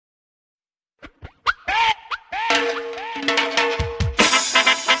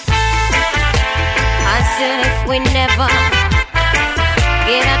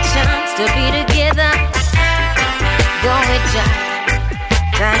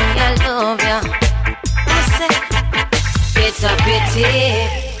I love ya. It's a pity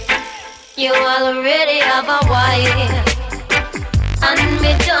you already have a wife, and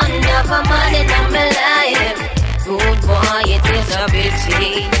me don't have a man in my life. Good boy, it is a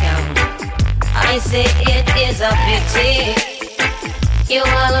pity. I say it is a pity you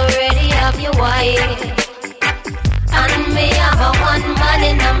already have your wife, and me have a one man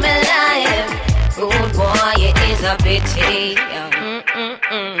in my life. Good boy, it is a pity.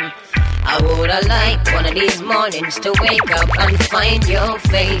 I woulda liked one of these mornings to wake up and find your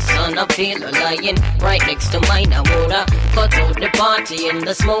face on a pillow lying right next to mine. I woulda cut out the party and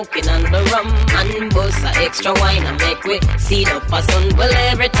the smoking and the rum and bust a extra wine and make we see up a sun. Well,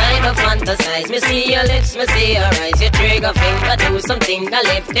 every time I fantasize, me see your lips, me see your eyes, your trigger finger do something. I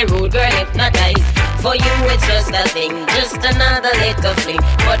left the rude girl hypnotized. For you it's just a thing, just another little fling.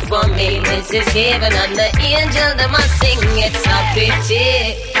 But for me this is heaven and the angel them a sing. It's a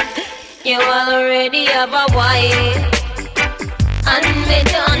pity you already have a wife, and me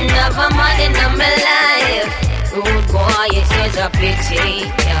don't have a man in my life. Rude boy, it is a pity.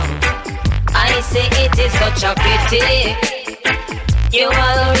 I say it is such a pity you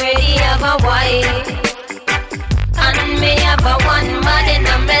already have a wife, and me have a one man in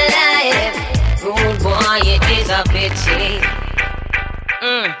my life. Rude boy, it is a pity.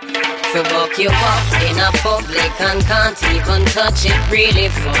 To walk you up in a public and can't even touch it, really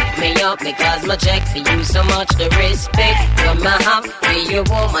fuck me up because my check for you so much. The respect you may have for your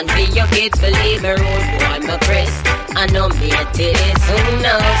woman, for your kids, believe me, rude boy, my Chris. I know me it is, who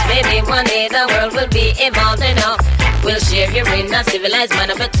knows, maybe one day the world will be evolved enough. We'll share you in a civilized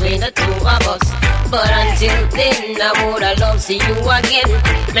manner between the two of us. But until then, I woulda love to see you again.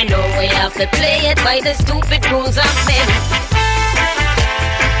 Me know we have to play it by the stupid rules of men.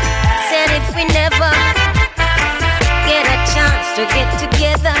 Said if we never get a chance to get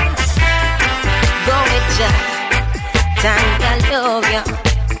together, go with ya, time I love ya.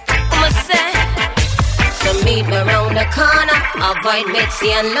 I'ma say, so meet me round the corner, avoid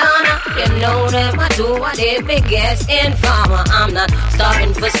Mitzi and Lana. You know them, I do what they biggest informer. I'm not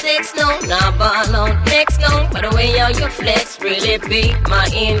starving for sex, no, not ball on next, no. But the way how you flex really pique my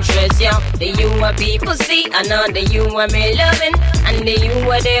interest, yo. The you what people see, I know the you what me loving, and the you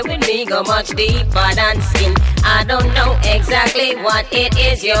what there with me go much deeper than skin. I don't know exactly what it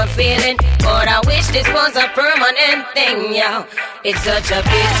is you're feeling, but I wish this was a permanent thing, yo. It's such a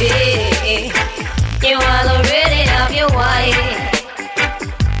pity you already have your wife,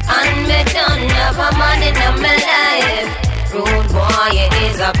 and me don't have a man in my life. Rude boy, it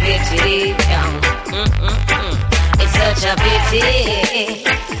is a pity. It's such a pity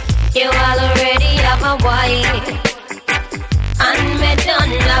you already have a wife, and me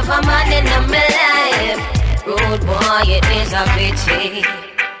don't have a man in my life. Rude boy, it is a pity.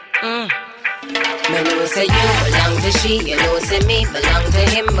 Me know say you belong to she, you know say me belong to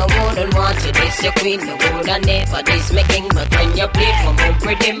him. I wouldn't want to diss your queen, I woulda never diss my king. But when you play, come up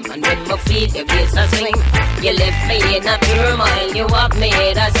with him, and when I feel your bass a swing, you left me in a turmoil, you have me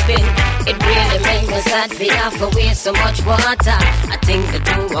in a spin. It really made me sad for you have to waste so much water. I think the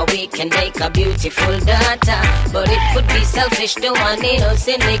two of we can make a beautiful daughter, but it would be selfish to an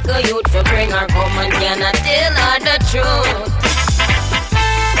innocent little youth for bring her come and cannot tell her the truth.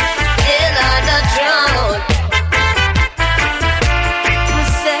 Tell the truth.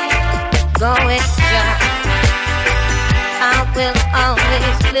 Say, go with ya, I will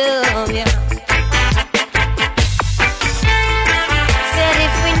always love ya. Said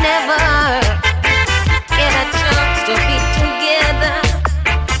if we never get a chance to be together,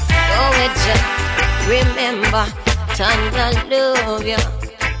 go with ya, remember, time I love ya.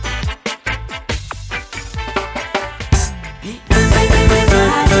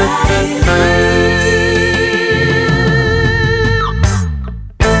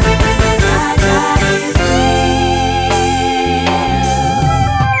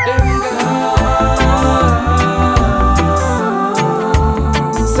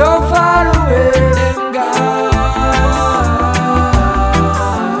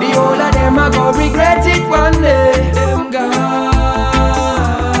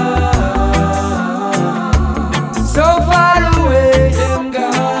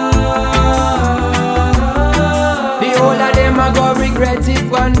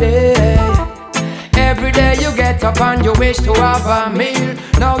 Up and you wish to have a meal.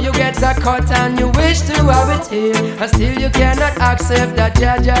 Now you get a cut and you wish to have it here, and still you cannot accept that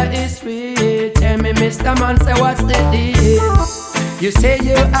Jaja is real. Tell me, Mr. Man, say what's the deal? You say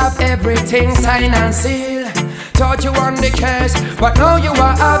you have everything signed and sealed. Thought you won the case, but now you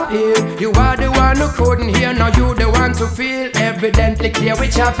are up here. You are the one who couldn't hear, now you the one to feel. Evidently clear, we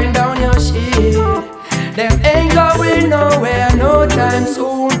chopping down your shield. Them ain't going nowhere no time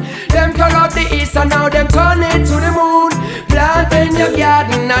soon. Them turn up the east and now them turn it to the moon. Plant in your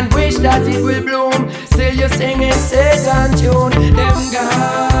garden and wish that it will bloom. Still you singing Satan tune. Them gone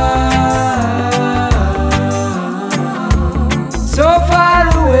so far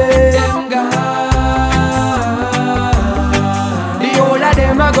away. Them gone. The whole of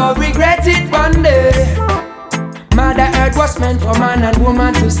them are gonna regret it one day. Mother Earth was meant for man and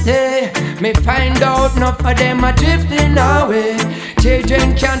woman to stay. Me find out enough of them are drifting away.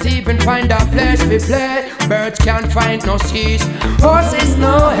 Children can't even find a place to play. Birds can't find no seas, horses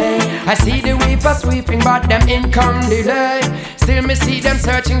no hay. I see the reaper sweeping but them income delay. Still me see them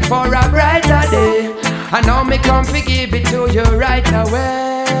searching for a brighter day. And now me come to give it to you right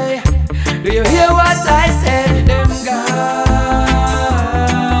away. Do you hear what I said? Them gone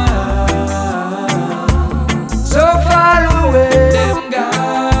so far away. Them gone.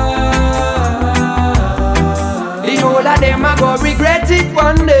 The whole of them are gonna regret it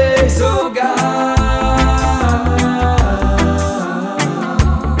one day. So gone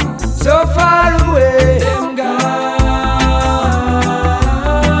so far away. Them gone.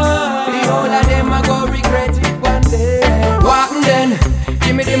 The whole of them are gonna regret it one day. Walking then,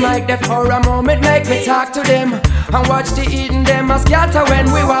 give me the mic there for a moment, make me talk to them. And watch the eating them a scatter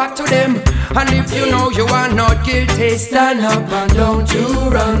when we walk to them. And if you know you are not guilty, stand up and don't you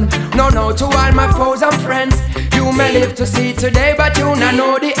run. No, no, to all my foes and friends. You may live to see today, but you not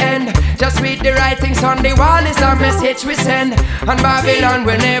know the end. Just read the writings on the wall is a message we send. And Babylon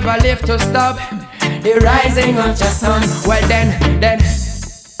will never live to stop the rising of the sun. Well then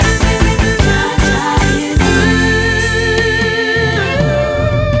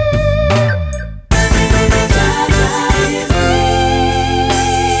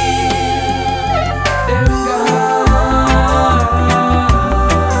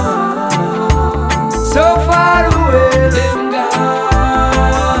so far away. Them gone.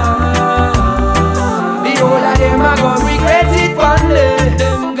 The whole of them are gonna regret it one day.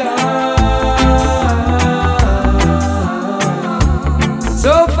 Them gone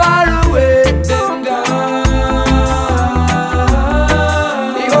so far away. Them gone.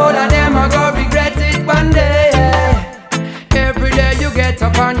 The whole of them are gonna regret it one day. Every day you get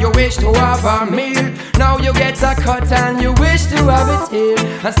up and you wish to have a meal. Now you get a cut and you wish to have it here.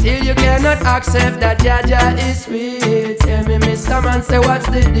 And still you cannot accept that Jaja is sweet. Tell me, Mr. Man, say what's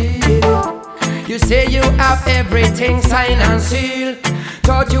the deal? You say you have everything signed and sealed.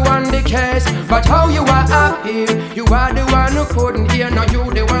 Thought you won the case, but how you are up here? You are the one who couldn't hear, now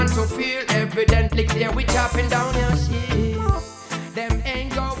you the one to feel. Evidently clear, we chopping down your shit. Them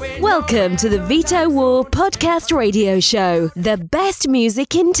ain't going. Welcome to the Veto War Podcast Radio Show, the best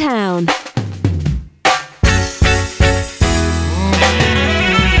music in town.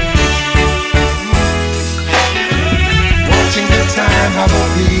 Time how the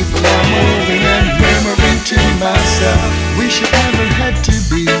people are moving and murmuring to myself, wish it never had to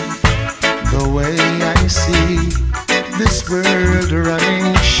be the way I see this world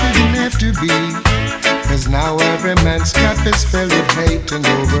running. Shouldn't have to be, cause now every man's cup is filled with hate and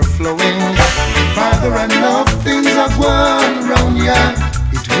overflowing. Father, I know things are going wrong, yeah,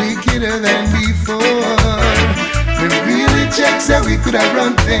 it's wickeder than before. We really check that we could have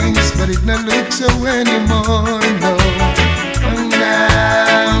run things, but it not look so anymore, no. Come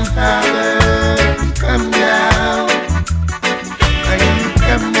down, Father, come down.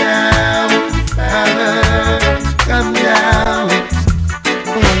 Come down, Father, come down.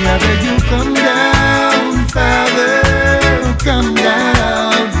 Oh, I beg you, come down, Father, come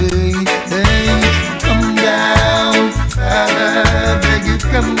down. Hey, hey, come down, Father, beg you,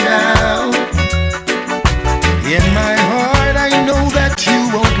 come down. In my heart, I know that you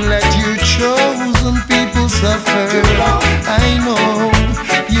won't let your chosen people suffer. I know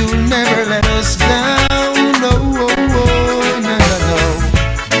you'll never let us down. No, no, no, no.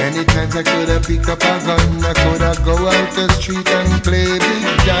 Many times I could have picked up a gun, I could have go out the street and play big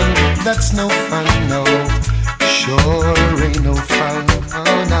gun. That's no fun, no. Sure ain't no fun,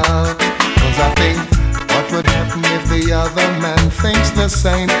 oh no. Cause I think what would happen if the other man thinks the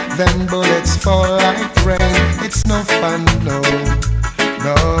same? Then bullets fall like rain. It's no fun, no.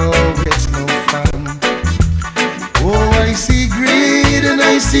 No, it's no fun. Oh, I see greed and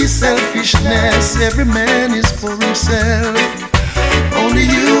I see selfishness. Every man is for himself. Only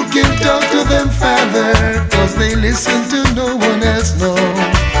you can talk to them, Father, cause they listen to no one else, no.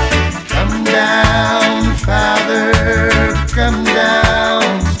 Come down, Father, come down.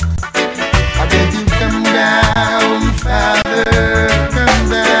 I beg you, come down.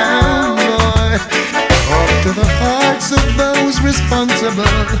 responsible.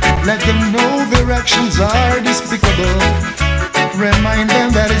 Let them know their actions are despicable. Remind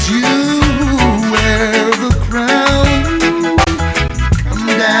them that it's you who wear the crown. Come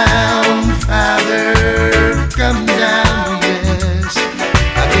down, Father, come down, yes.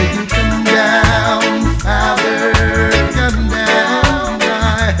 I beg you, come down, Father, come down.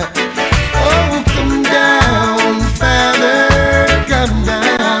 Oh, come down, Father, come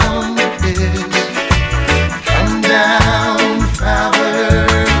down, yes. Come down,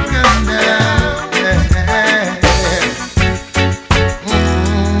 Father, come down, yeah.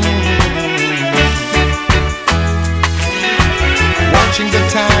 Watching the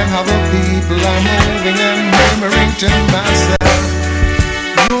time, how the people are moving and murmuring to myself.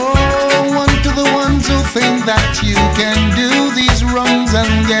 Woe unto the ones who think that you can do these wrongs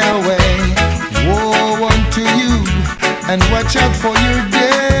and get away. Woe unto you, and watch out for your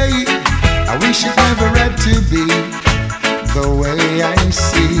day. I wish it never had to be the way I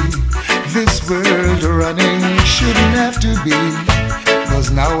see this world running. Shouldn't have to be,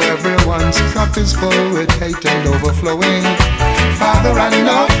 'cause now everyone's cup is full with hate and overflowing. Father, I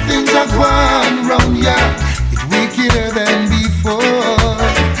know things are going wrong, yeah. It's wickeder than before.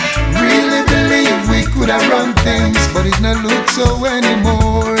 Really believe we could have run things, but it not look so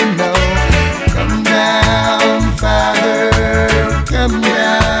anymore, no. Come down, Father, come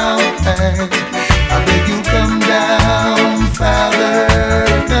down. I beg you, come down, Father,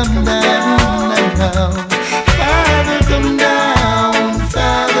 come down now. Father, come down,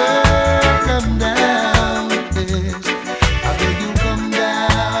 Father, come down, yes. I beg you, come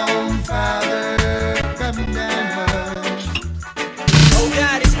down, Father, come down. Oh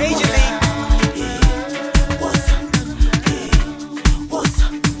God, it's Major League.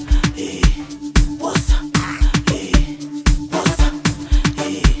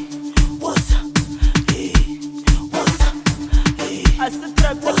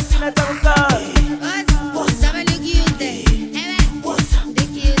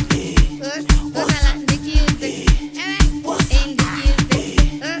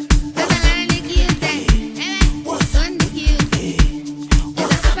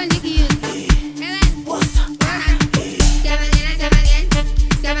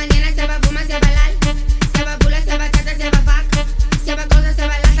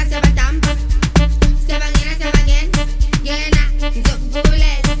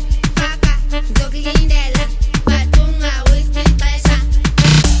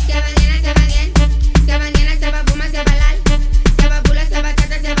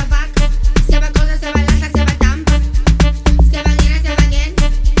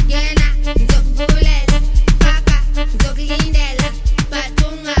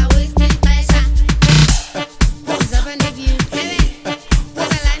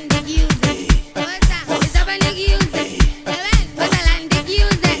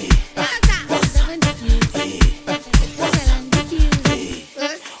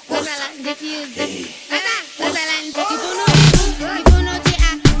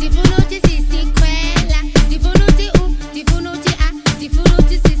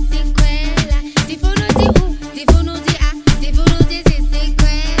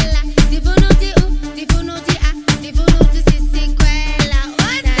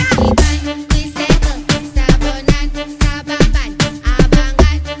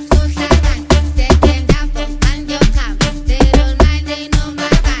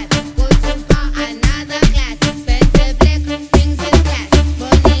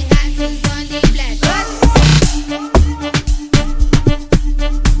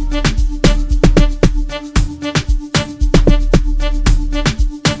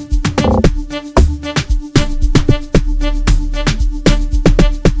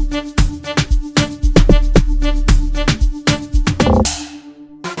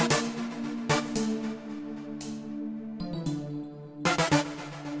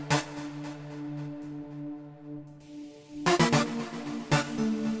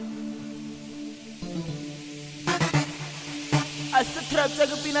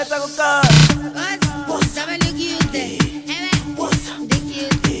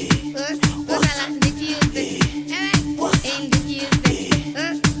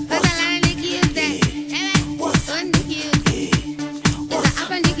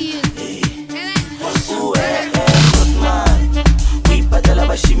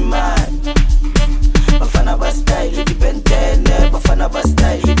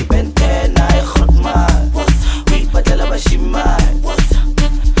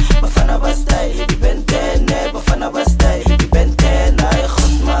 Bafana bastyle,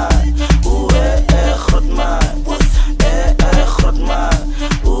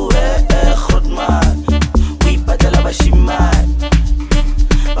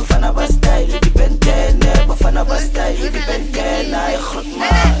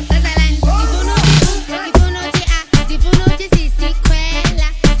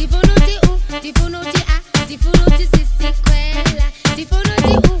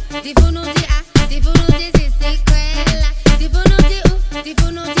 divenuti A, divenuti sissi quella, divenuti U,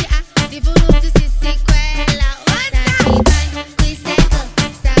 divenuti A, divenuti sissi quella. Sahiban, kwiseko,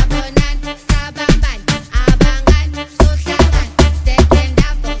 sabonan, sabamban, abangan, sohlangan,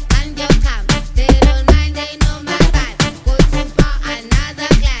 sekendabo, kandyokam, they don't mind, they know my bad. Go to bar, another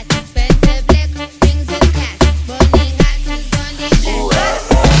class, expensive liquor, things in cash, burning hot is on the glass.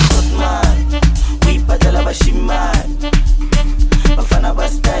 We badala bashiman, bafana ba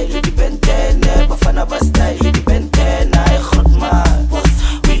style dipentene, bafana ba style dipentene, ay khotman.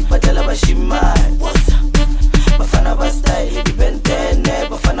 We badala bashiman, bafana ba style dipentene,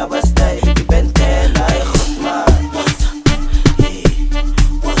 bafana ba style dipentene, ay khotman.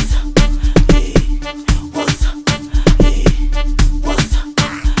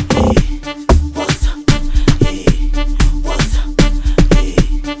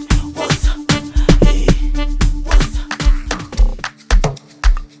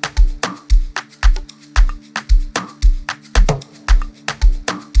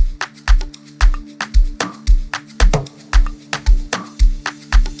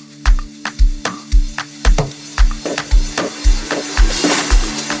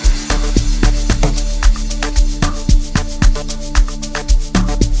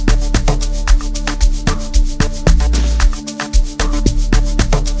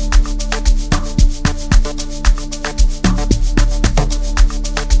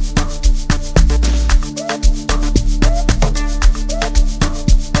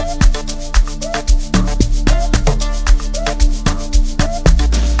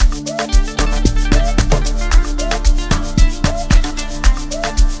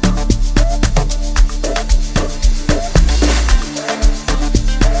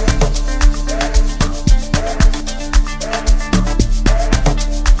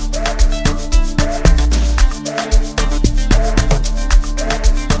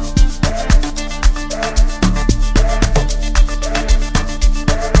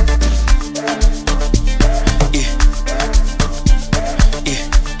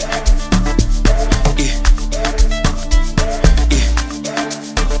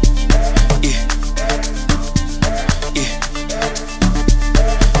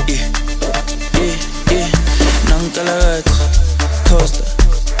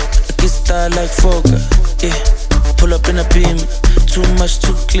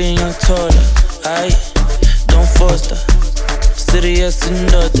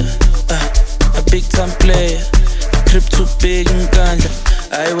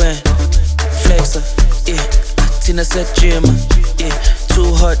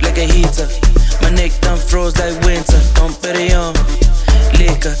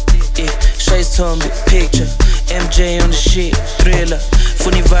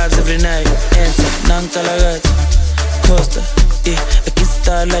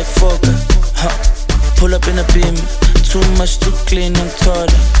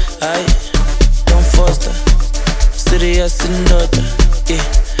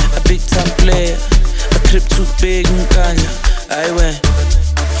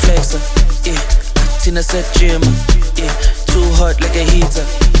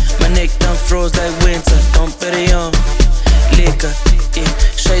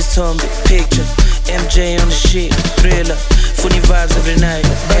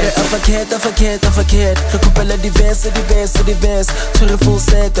 Tshwere full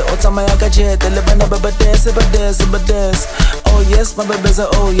set, o tsamaya ka jet, le bana ba badese. Oh yes, my bebeza,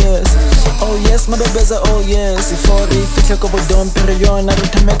 oh yes. Oh yes, my bebeza, oh yes. Ifori fihle ko bodompere yona, re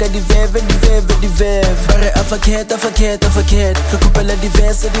thomeka diveve. Bare afakhet, re kupela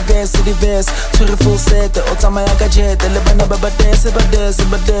divese. Tshwere full set, o tsamaya ka jet, le bana ba badese.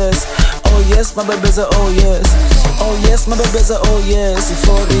 Oh yes, my bebeza, oh yes. Oh yes, my bebeza, oh yes.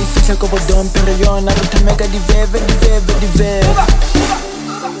 Ifori fihle ko bodompere yona, re thomeka diveve.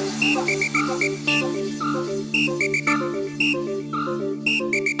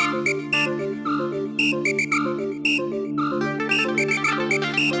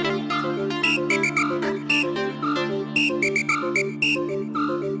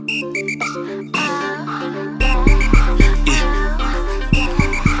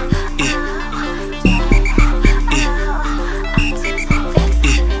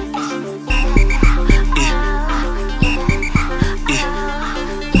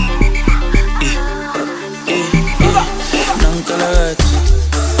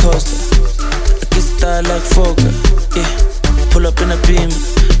 Like Fokker, yeah. Pull up in a beam,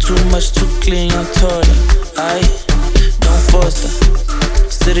 too much, too clean, I'm taller. I don't foster,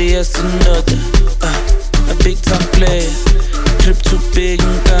 serious and daughter. A big time player, trip too big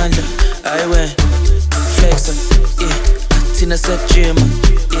and ganja. I went flexer, yeah. Tina said gym,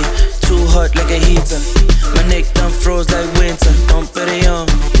 yeah. too hot like a heater. My neck done froze like winter. Don't bet it on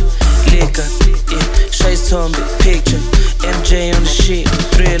liquor, yeah. Shay's Tomb, picture MJ on the sheet,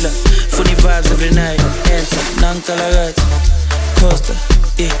 thriller. Funny vibes every night. Enter, Nankalagat, Costa,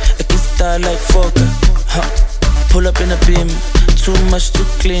 yeah. I can style like Fokker, huh. Pull up in a beam, too much to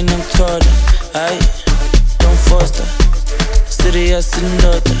clean, I'm taller. Aye, don't foster. Serious in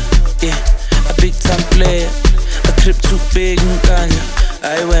order, yeah. A big time player, a crib too big in Kanye.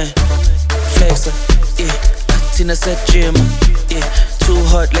 I went flexer, yeah. Tina said gym, yeah. Too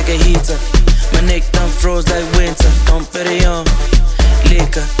hot like a heater. My neck done froze like winter. Don't bet it on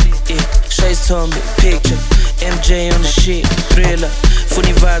liquor, yeah. Shay's Tomb, picture MJ on the sheet, thriller.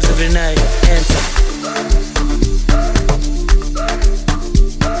 Funny vibes every night. Enter.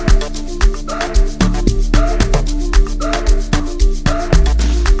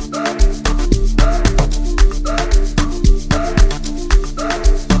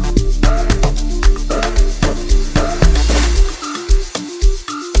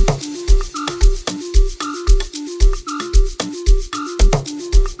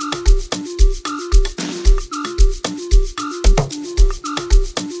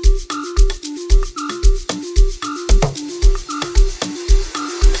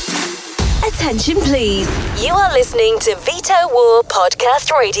 Attention please. You are listening to Veto War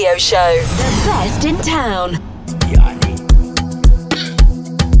Podcast Radio Show. The best in town.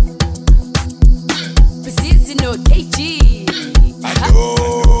 Preciso KG.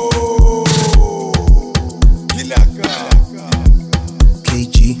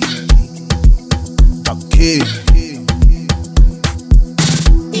 KG. Okay.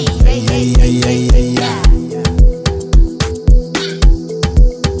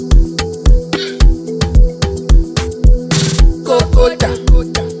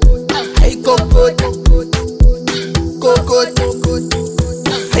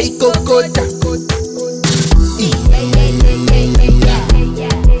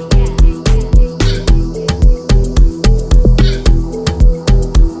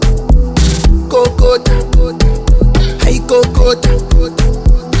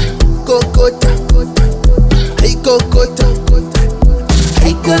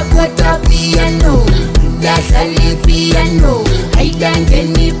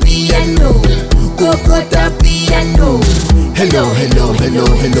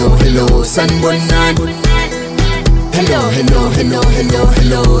 Sanbuenan.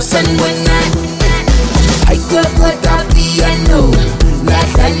 Hello, Sanbuenan. I go piano, la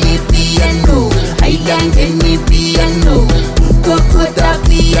sali piano. I dance any piano, go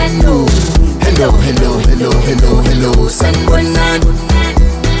piano. Hello, Sanbuenan.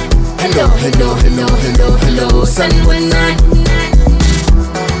 Hello, Sanbuenan.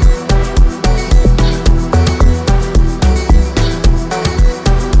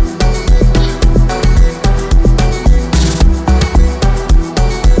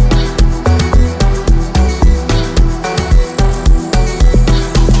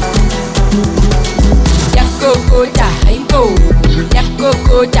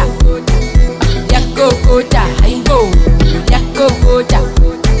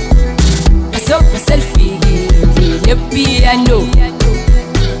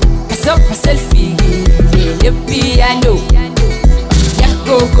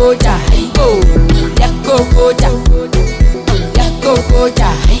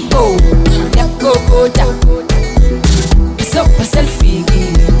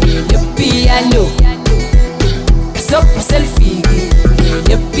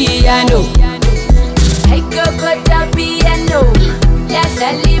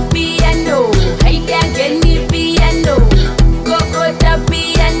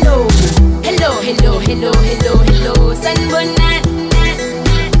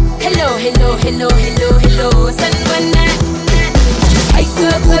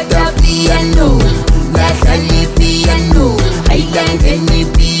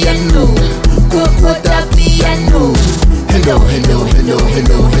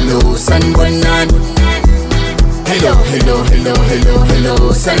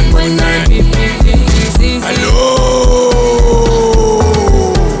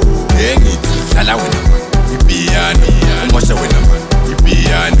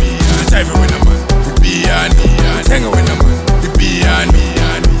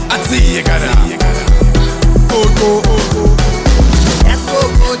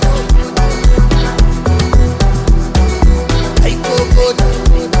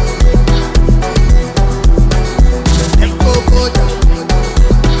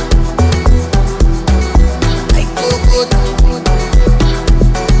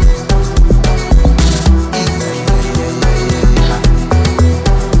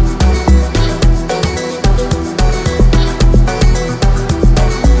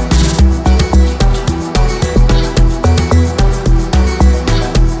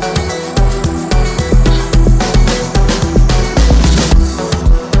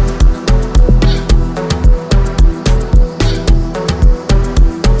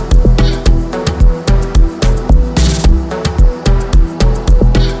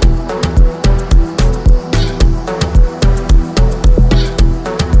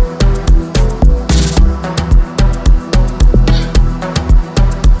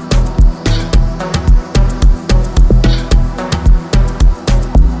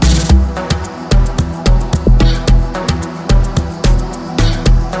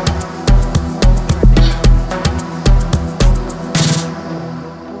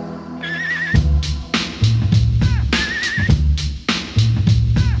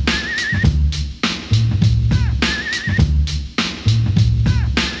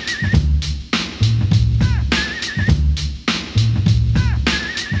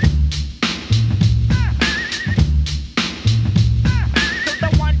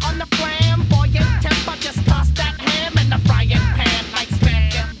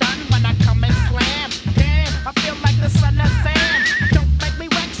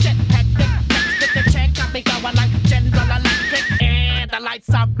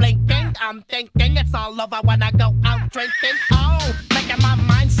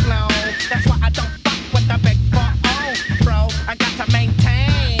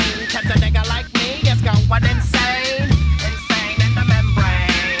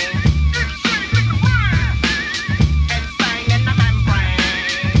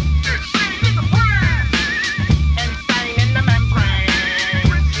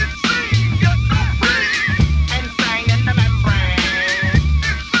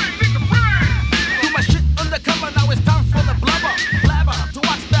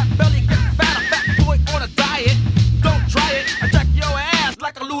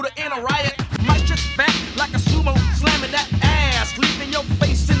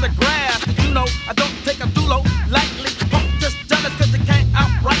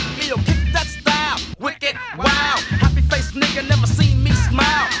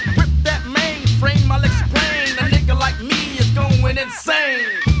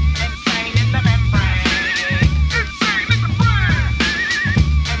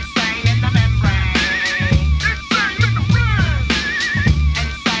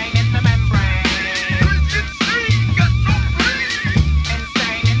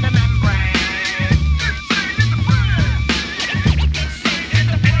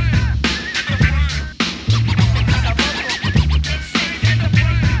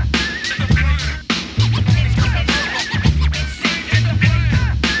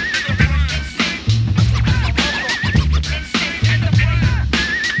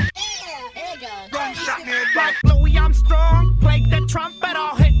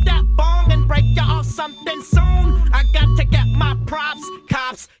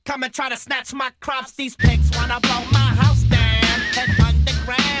 to snatch my crops. These pigs wanna blow my house down. Head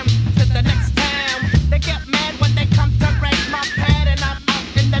underground to the next town. They get mad when they come to raid my pad, and I'm out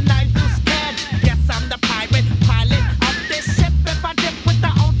in the night loose scared. Yes, I'm the pirate pilot of this ship. If I dip with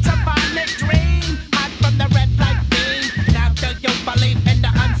the ultraviolet dream, hide from the red light beam. Now do you believe in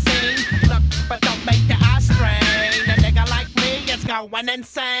the unseen? Look, but don't make your eyes strain. A nigga like me is going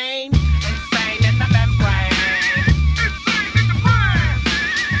insane. Insane in the membrane.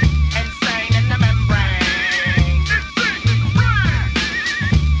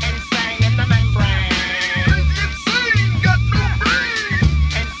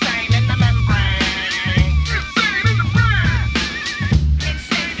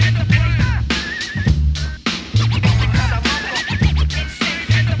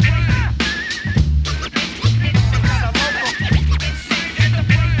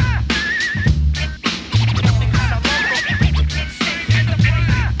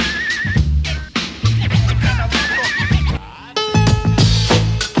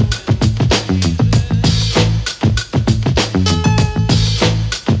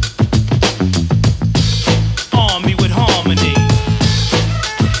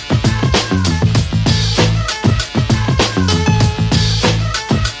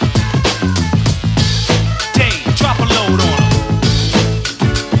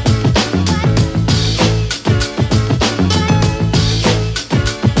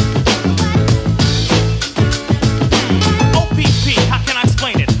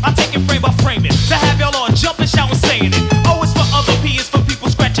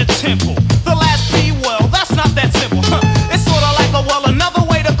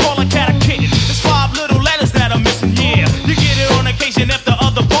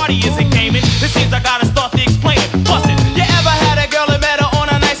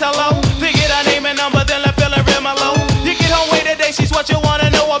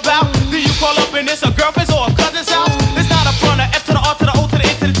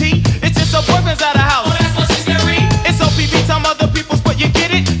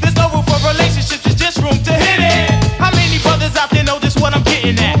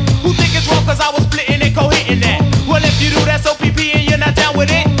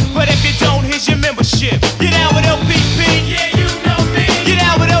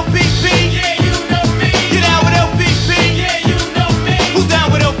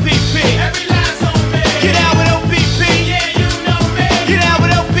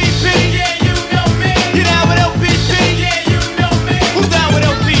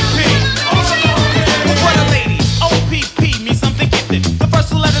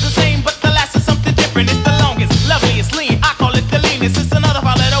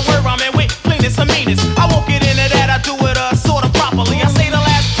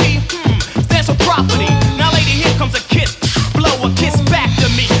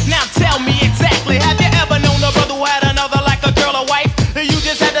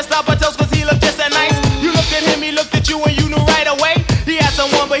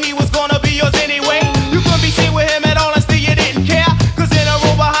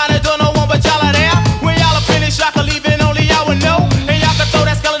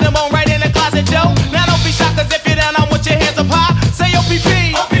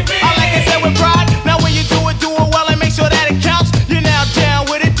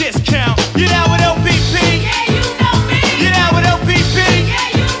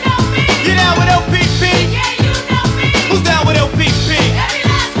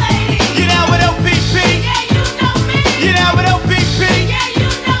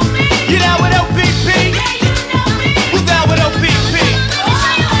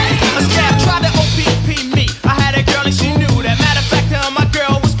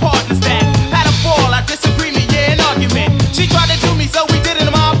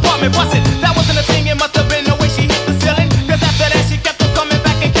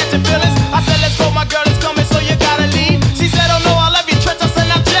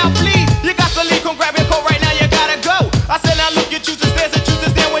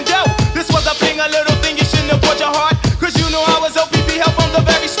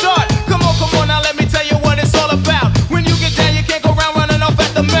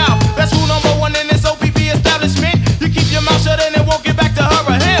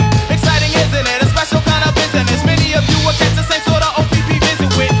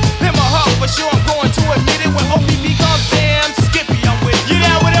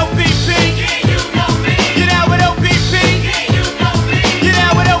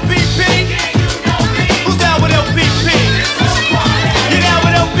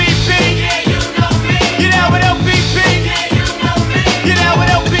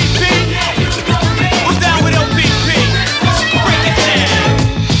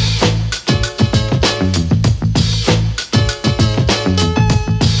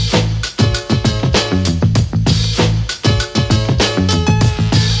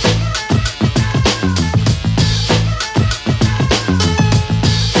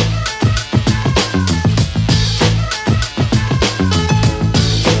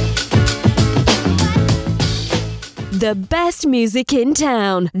 The best music in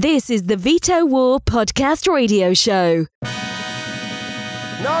town. This is the Veto War Podcast Radio Show.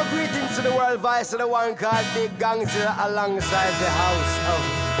 Now greetings to the world, vice of the one called Big Gangster alongside the House of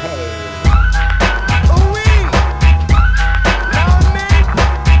Pain. Ooh-wee! Now me!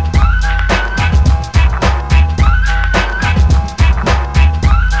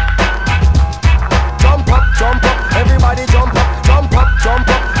 Jump up, everybody jump up, jump up,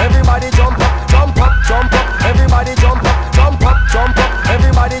 everybody jump up, jump up, everybody jump up, jump up,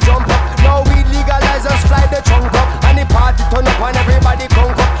 everybody jump up. Now we legalize us, fly the trunk up, and the party turn up and everybody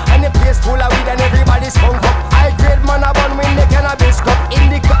conk up, and the place full of weed and everybody's skunk up. I grade man a bun when the cannabis cup,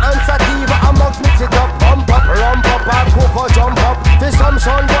 indica and sativa amongst mix it up, bump up, rump up, and cocoa jump up. There's some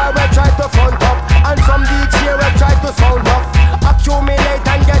sound boy we try to front up, and some DJ we try to sound off. Accumulate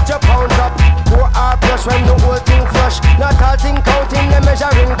and get your pounds up. Pour our plus when the whole thing flush. Not all thing counting the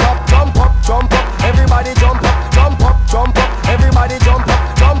measuring cup. Jump up, everybody jump up, everybody jump up,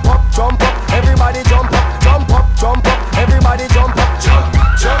 everybody jump up, everybody jump up, jump,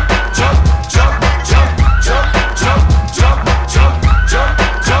 jump, jump, jump, jump, jump, jump, jump, jump, jump, jump,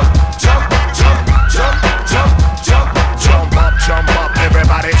 jump, jump, jump, jump, jump, jump up,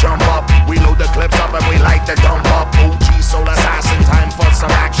 everybody jump up. We load the clips up and we like to dump up. OG soul assassin, time for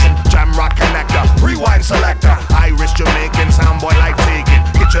some action. Jam rock connector, rewind selector. Irish Jamaican soundboy like taking.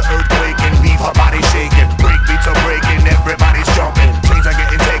 Get your earthquaking, leave her body shaking. Break beats are breaking, everybody's jumping. Trains are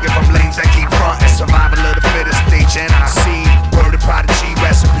getting taken from lanes that keep fronting. Survival of the fittest, HNIC. Word of prodigy,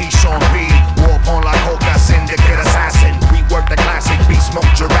 recipe Sean P. War upon like Coca, syndicate assassin. Rework the classic, beat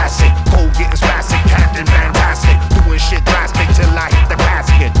smoke Jurassic. Cold getting spastic, Captain Fantastic. Doing shit drastic till I hit the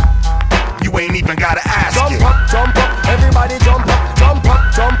casket. You ain't even gotta ask it. Jump up, everybody jump up, everybody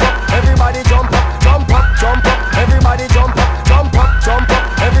jump up, everybody jump up,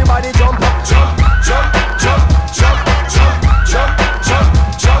 everybody jump up, jump, jump, jump, jump, jump, jump, jump,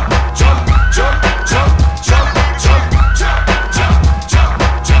 jump, jump, jump, jump, jump, jump,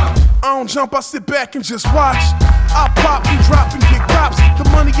 jump, jump. I don't jump, I sit back and just watch. I pop, you drop and get cops. The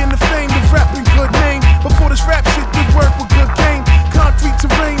money and the fame, the rapping good name. Before this rap shit did work with good game. Concrete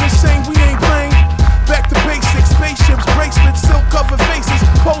terrain, insane, we ain't playing. Back to basics, spaceships, bracelets, silk covered faces.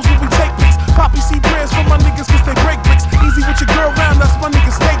 Pose when we take pics. Poppy see prayers for my niggas cause they break bricks. Easy with your girl round, that's my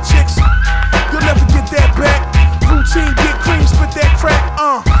niggas take chicks. You'll never get that back. Routine, get cream, spit that crack,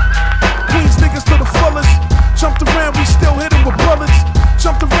 Queens niggas to the fullest. Jumped around, we still hit 'em with bullets.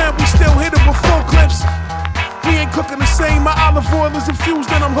 Jumped around, we still hit 'em with full clips. We ain't cooking the same, my olive oil is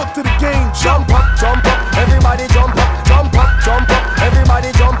infused and I'm hooked to the game. Jump up, everybody jump up, everybody jump up,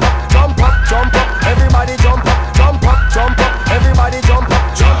 everybody jump up, everybody jump up,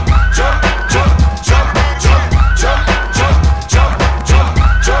 jump, jump, jump, jump, jump, jump, jump, jump, jump, jump, jump,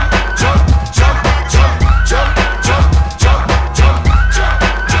 jump, jump, jump, jump, jump, jump, jump,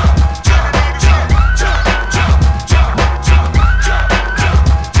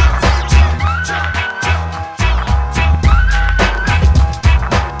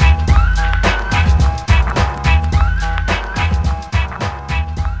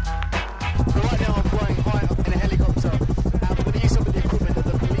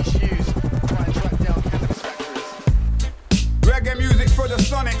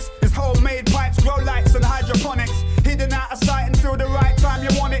 It's homemade pipes, grow lights and hydroponics. Hidden out of sight until the right time you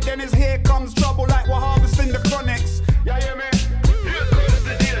want it. Then it's here comes trouble like we're harvesting the chronics. Yeah, yeah, man. Here comes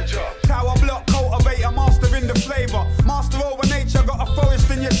the danger. Tower block cultivator, master in the flavor. Master over nature, got a forest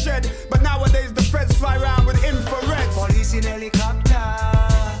in your shed. But nowadays the feds fly around with infrared. Police in helicopter,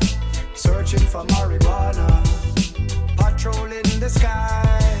 searching for marijuana. Patrolling the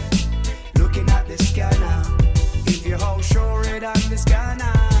sky, looking at the scanner. If your house show red on the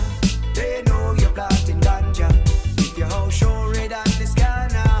scanner, they know you're planting ganja. If your house show red on the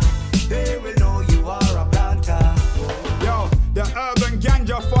scanner, they will know you are a planter. Yo, the urban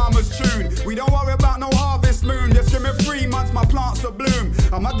ganja farmers tune. We don't worry about no harvest moon. Just give me 3 months, my plants will bloom.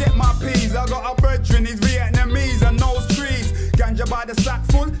 I'ma get my peas. I got a brethren, he's Vietnamese and knows trees. Ganja by the sack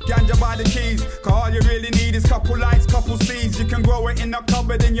full, ganja by the keys. Cause all you really need is couple lights, couple seeds. You can grow it in a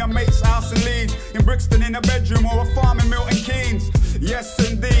cupboard in your mate's house in Leeds, in Brixton in a bedroom or a farm in Milton Keynes. Yes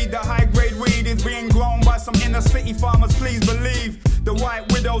indeed, the high grade weed is being grown by some inner city farmers, please believe. The white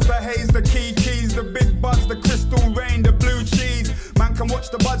widows, the haze, the keys, the big buds, the crystal rain, the blue cheese. Man can watch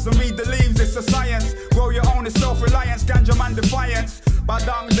the buds and read the leaves, it's a science. Grow your own, it's self-reliance, ganja man defiance.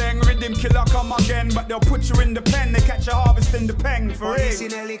 Badang deng, rhythm killer come again. But they'll put you in the pen, they catch a harvest in the pen, for real. Police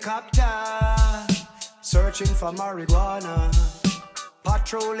in helicopter, searching for marijuana.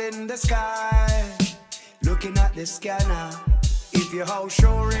 Patrolling the sky, looking at the scanner. If your house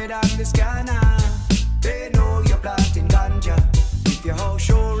show red on the scanner, they know you're planting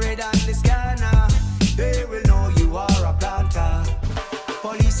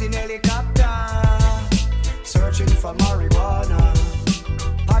searching for marijuana,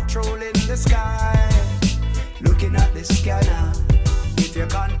 patrolling the sky, looking at the scanner. If you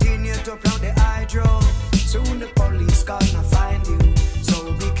continue to plow the hydro, soon the police gonna find you.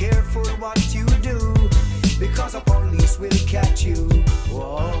 So be careful what you do, because the police will catch you.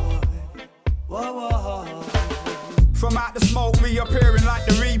 Whoa, whoa, whoa. From out the smoke, reappearing like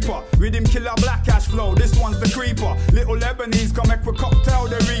the Reaper. Rhythm killer, black ash flow, this one's the creeper. Little Lebanese come make with cocktail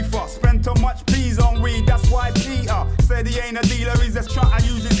the reefer. Spent too much peas on weed, that's why Peter said he ain't a dealer, he's just trying to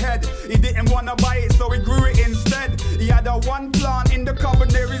use his head. He didn't wanna buy it, so he grew it instead. He had a one plant in the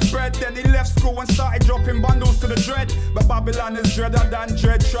cupboard near his bread. Then he left school and started dropping bundles to the dread. But Babylon is dreader than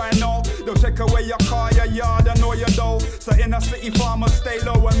dread, try no. They'll take away your car, your yard, and all your dough. So inner city farmers stay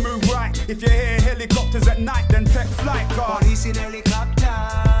low and move right. If you hear helicopters at night, then take flight. Police in helicopter,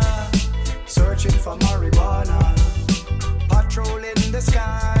 searching for marijuana, patrolling the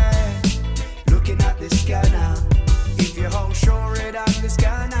sky, looking at the scanner. If your house show red on the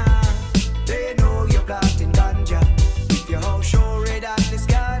scanner, they know you're planting ganja. If your house show red on the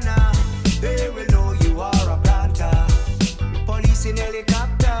scanner, they will know you are a planter. Police in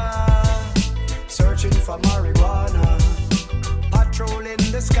helicopter, searching for marijuana, patrolling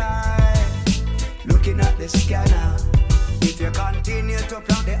the sky, looking at the scanner. If you continue to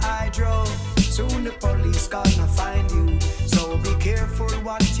plant the hydro, soon the police gonna find you. So be careful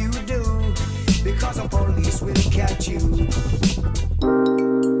what you do, because the police will catch you.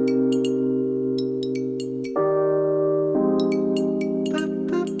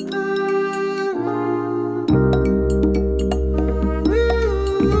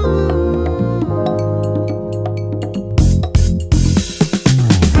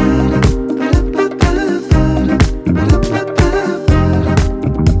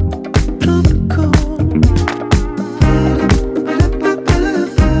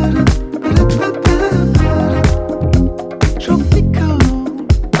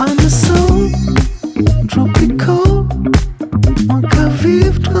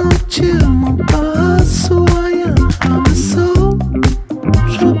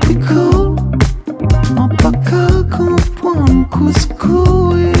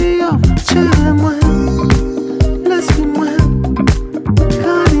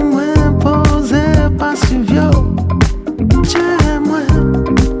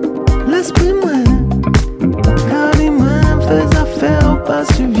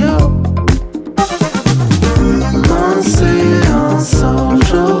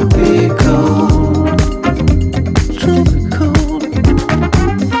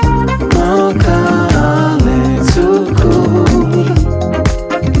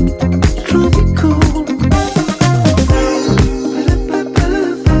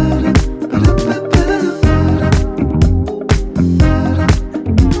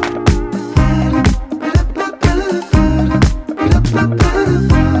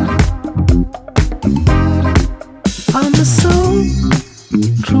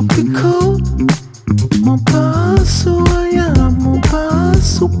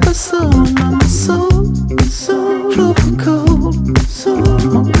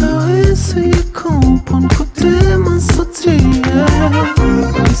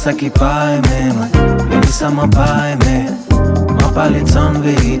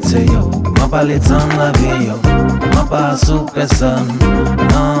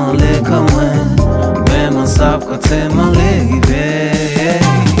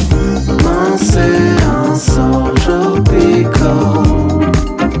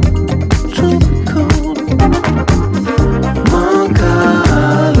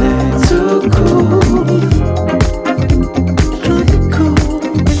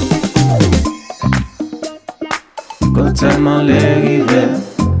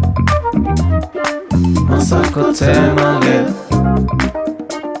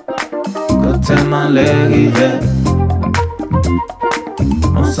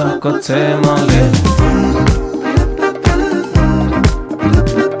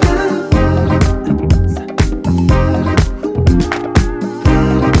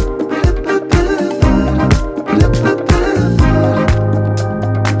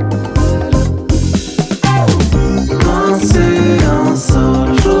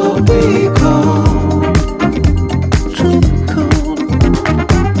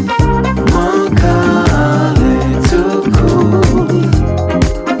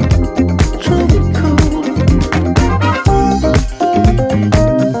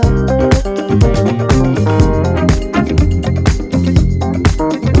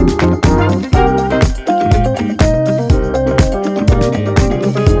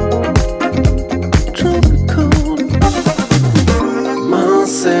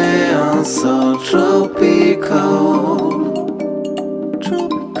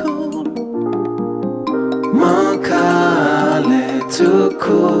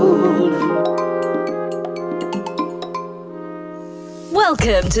 cool.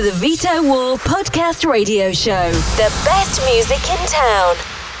 Welcome to the Vito War Podcast Radio Show. The best music in town.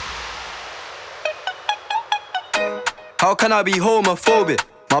 How can I be homophobic?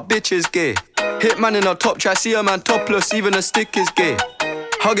 My bitch is gay. Hit man in a top try, see a man topless, even a stick is gay.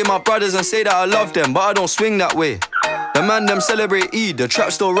 Hugging my brothers and say that I love them, but I don't swing that way. The man them celebrate Eid, the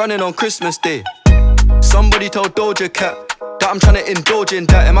trap still running on Christmas Day. Somebody tell Doja Cat that I'm trying to indulge in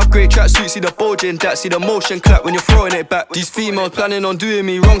that. In my grey tracksuit, see the bulge in that. See the motion clap when you're throwing it back. These females planning on doing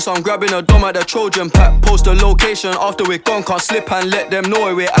me wrong, so I'm grabbing a dom at the Trojan pack. Post a location after we're gone, can't slip and let them know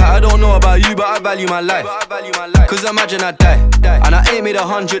where we're at. I don't know about you, but I value my life. Cause imagine I die, and I ain't made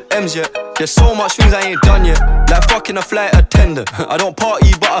 100 M's yet. There's so much things I ain't done yet, like fucking a flight attendant. I don't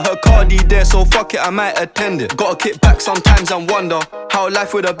party, but I heard Cardi there, so fuck it, I might attend it. Gotta kick back sometimes and wonder how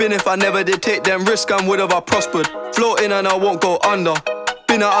life would have been if I never did take them risks and would have I prospered. Floating and I won't go under.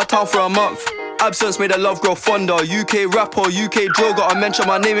 Been out of town for a month. Absence made the love grow fonder. UK rapper, UK drill, gotta mention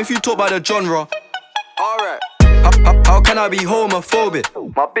my name if you talk about the genre. Alright. How can I be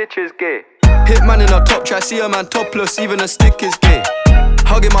homophobic? My bitch is gay. Hit man in a top try, see a man topless, even a stick is gay.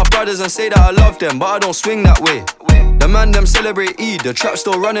 Hugging my brothers and say that I love them, but I don't swing that way. The man them celebrate Eid, the trap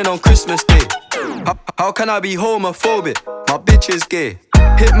still running on Christmas Day. How can I be homophobic? My bitch is gay.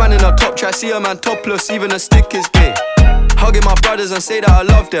 Hit man in a top try, see a man topless, even a stick is gay. Hugging my brothers and say that I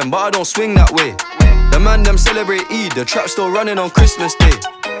love them, but I don't swing that way. The man them celebrate Eid, the trap still running on Christmas Day.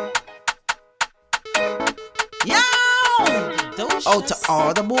 Yo! Out to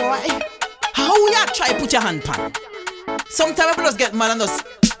all the boy. How ya try put your hand pan? Sometimes I just get mad and just,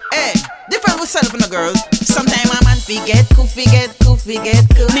 hey, different with self and the girls. Sometimes a man forget, cool.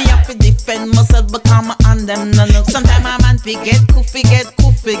 Me have to defend myself because my hand them no. Sometimes a man forget, cool.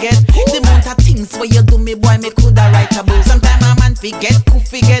 The amount of things where you do me, boy, me coulda write a book. Sometimes a man forget, cool.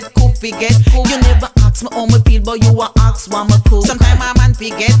 You never ask me how me feel, but you a ask what me cool. Sometimes a man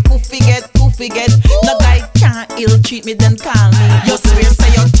forget, cool. No guy can't ill treat me, then call me. You swear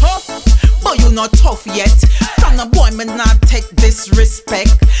say you're tough, but you not tough yet. From the boy me not take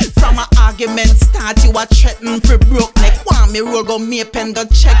disrespect. From an argument start you a threaten for broke neck. Want me roll go me a pen go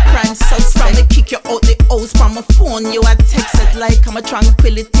check crime suspect. From me kick you out the house from my phone you a text it like I'm a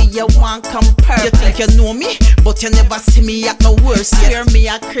tranquility you want come perfect. You think you know me but you never see me at my worst. Swear me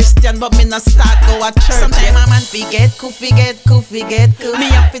a Christian but me not start go a church. Sometimes a man forget, cool. Me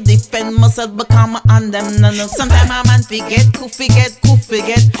have to defend myself because my hand them no. Sometimes a man forget, cool.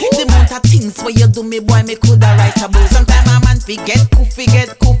 The amount of things where you do me boy me coulda write a book. Sometimes a man forget, cool.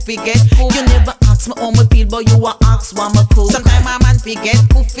 You never ask me how me feel but you a ask what me cool. Sometimes a man forget,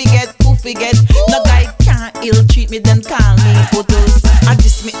 cool. No guy can't ill treat me then call me photos. I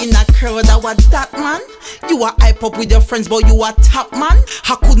diss me in a crowd I was that man. You a hype up with your friends but you a top man.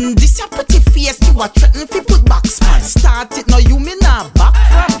 I couldn't diss your pretty face, you a threaten fi put backs man. Start it now you me not back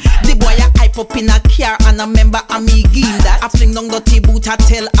from. The boy a hype up in a car and a member of me give that. I fling down dirty boot I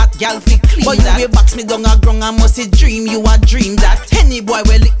tell hot gal fi clean but that. But you way box me down a ground I must dream you a dream that. Any boy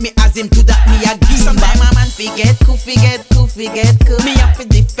will lick me as him do that me a give. Sometimes a man forget, cool. Me have to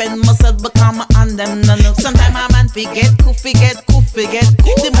defend myself because my hand them no. Sometimes a man forget, cool.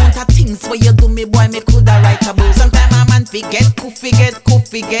 The amount of things where you do me boy me coulda write a book. Sometimes a man forget, cool.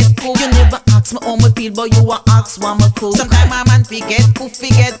 You never ask me how me feel but you a ask what me cool. Sometimes a man forget, cool.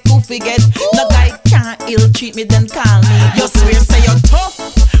 No guy can't ill treat me then call me. You swear say you're tough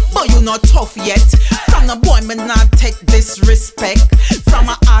but you not tough yet. From the boy me not take disrespect. From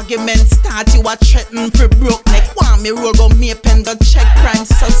an argument start you a threaten for broke neck. Want me roll go me a pen go check crime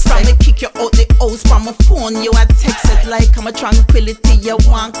suspect. From me kick you out the house from my phone you a text it like I'm a tranquility you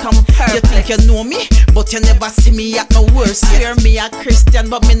want come perfect. You think you know me but you never see me at my worst. Swear me a Christian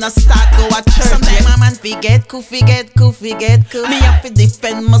but me not start go a church. Sometimes a man forget, cool. Me have to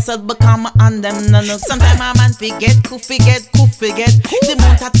defend myself because my hand them no. Sometimes a man forget, cool. The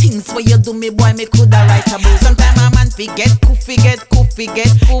amount of things where you do me boy me coulda write a book. Sometimes a man forget, cool.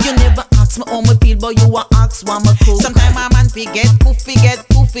 You never ask me how me feel but you a ask what me cool. Sometimes a man forget, cool.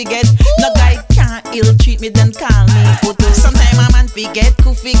 No guy can't ill treat me then call me photo. Sometimes a man forget,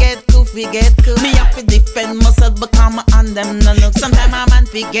 cool. Me have to defend myself because my hand them no. Sometimes a man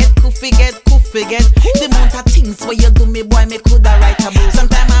forget, cool. The amount of things where you do me boy me coulda write a book.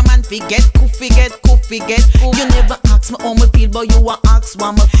 Sometimes a man forget, cool. You never ask me how me feel but you a ask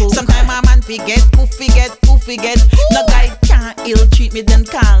what me cool. Sometimes a man forget, cool. No guy can't ill treat me then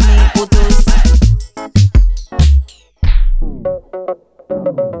call me photos.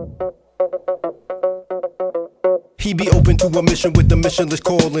 He be open to a mission with the missionless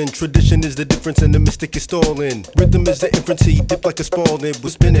calling. Tradition is the difference and the mystic is stalling. Rhythm is the inference, he dip like a Spalding.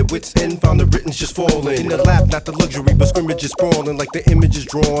 With spin at wits end, found the written's just falling. In the lap, not the luxury, but scrimmage is sprawling. Like the image is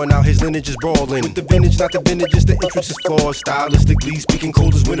drawn, out his lineage is brawling. With the vintage, not the vintage, the interest is flawed. Stylistically speaking,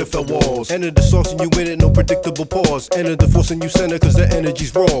 cold as Winterfell walls. Enter the sauce and you win it, no predictable pause. Enter the force and you center, cause the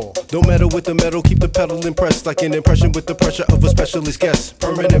energy's raw. Don't meddle with the metal, keep the pedal impressed. Like an impression with the pressure of a specialist guest.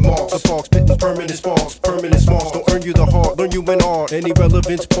 Permanent marks, a park spitting permanent sparks. Permanent smarts, don't earn you the heart, learn you in art. Any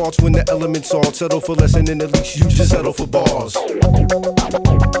relevance parts when the elements are. Settle for less and then at least you just settle for bars.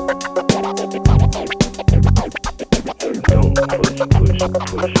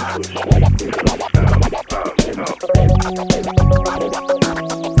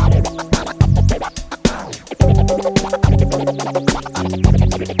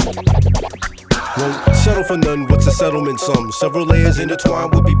 Won't settle for none, what's a settlement sum? Several layers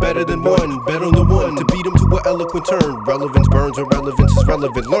intertwined would be better than one. Bet on the one to beat him to an eloquent turn. Relevance burns when relevance is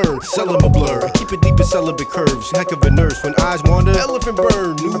relevant. Learn, sell him a blur. Keep it deep in celibate curves. Heck of a nurse when eyes wander. Elephant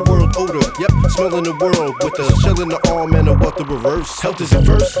burn, new world odor. Yep, smelling the world with a shell in the arm and a wealth of reverse. Health is at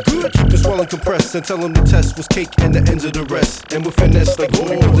first. Good, keep the swelling compressed and tell him the test was cake and the ends of the rest. And with finesse like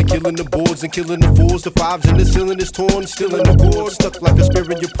really killing the boards and killing the fours. The fives in the ceiling is torn, still in the cord. Stuck like a spear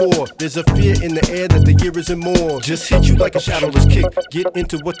in your paw. There's a fear in the air that the year isn't more. Just hit you like a shadowless kick. Get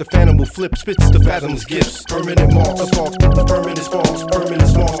into what the phantom will flip. Spits the fathomless gifts. Permanent marks, a sparks, permanent sparks. Permanent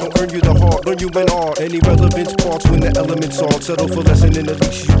sparks, don't earn you the heart. Learn you in art. Any relevance parts when the elements are. Settle for less and then at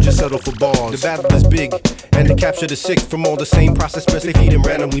least you just settle for bars. The battle is big and to capture the sick from all the same process mess they feed and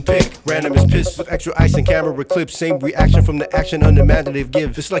randomly pick. Random is pissed with extra ice and camera clips. Same reaction from the action unimaginative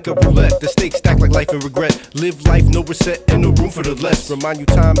give. It's like a roulette. The stakes stack like life and regret. Live life, no reset and no room for the less. Remind you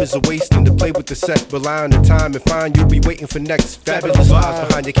time is a waste and to play with the set. Rely on the time and find you'll be waiting for next. Fabulous vibes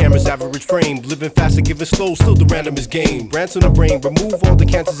behind your camera's average frame. Living fast and giving slow, still the random is game. Ransom the brain, remove all the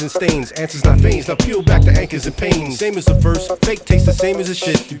cancers and stains. Answers not feigns, now peel back the anchors and pains. Same as the first, fake tastes the same as the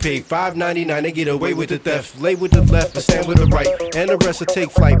shit. You paid $5.99, they get away with the theft. Lay with the left, but stand with the right. And the rest will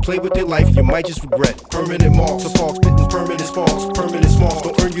take flight, play with their life, you might just regret. Permanent marks, a park spitting permanent sparks. Permanent smarts,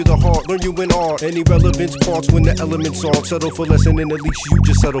 don't earn you the heart, learn you in art. Any relevance parts when the elements are. Settle for less and then at least you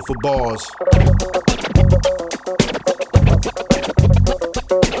just settle for bars.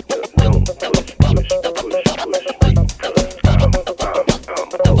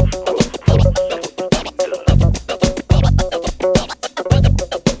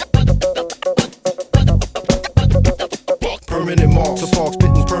 Permanent marks, a park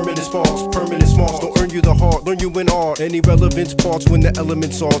spitting permanent sparks. Permanent smarts, don't earn you the heart, learn you in art. Any relevance parts when the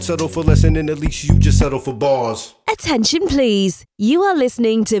elements are. Settle for less and then at least you just settle for bars. Attention please. You are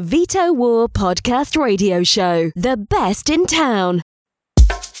listening to Veto War Podcast Radio Show, the best in town.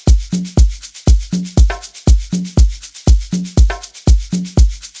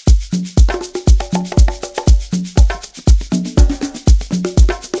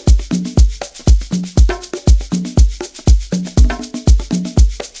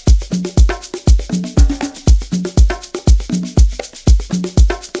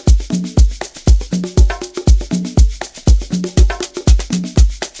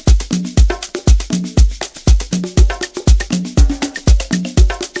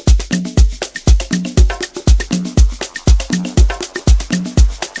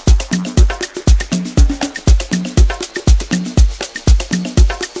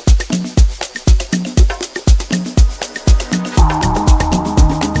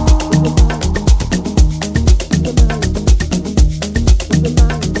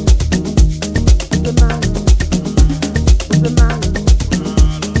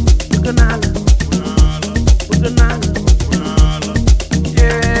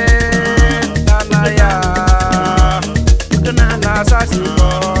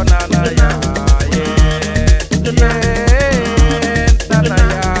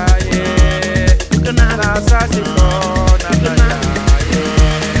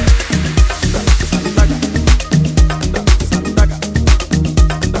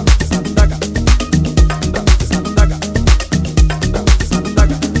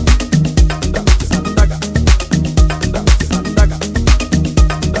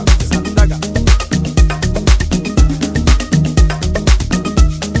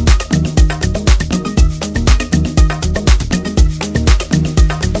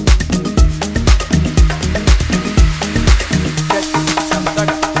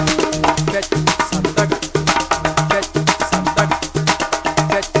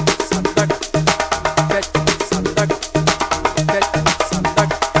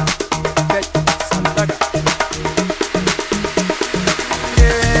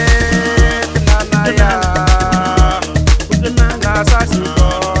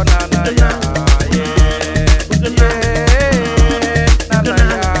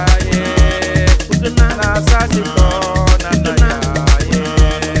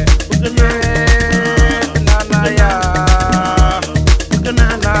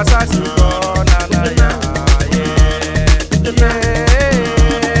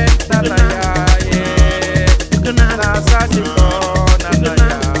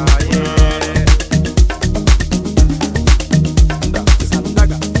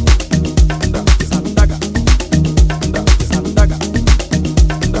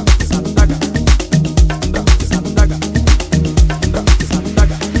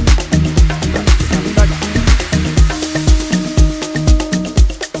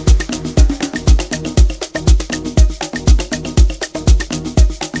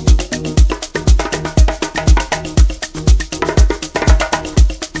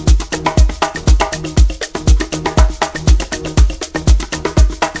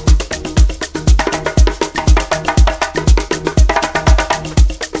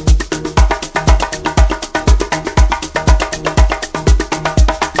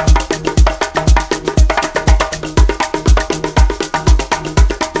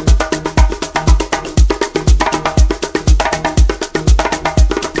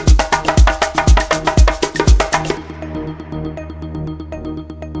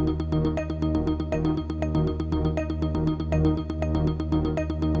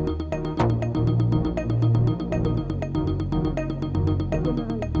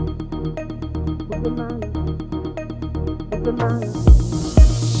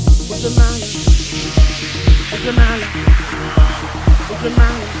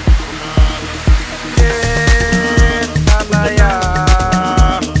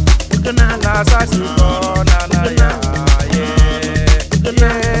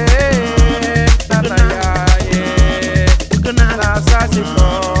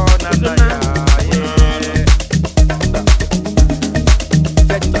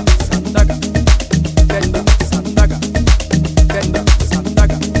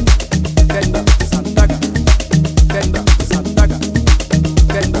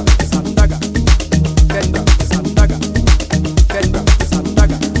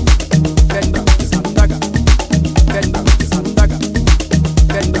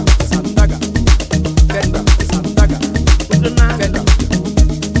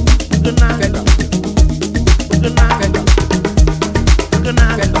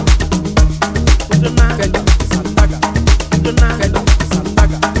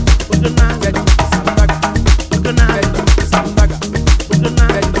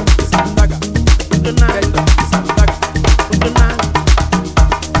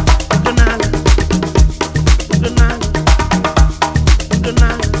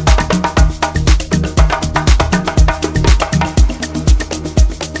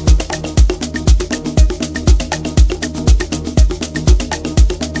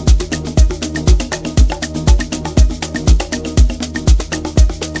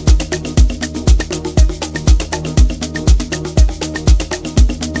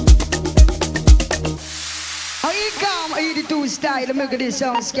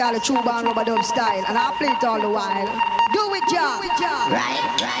 Sound scale, true band rubber dub style, and I play it all the while. Do it, y'all. Right.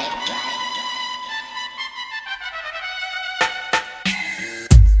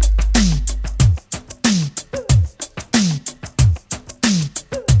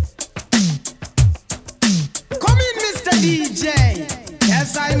 Come in, Mr. DJ.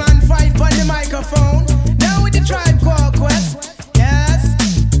 Yes, I'm on 5 on the microphone. Now with the Tribe Called Quest. Yes,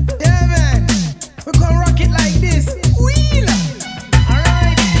 yeah, man. We gonna rock it like this. Wheeler.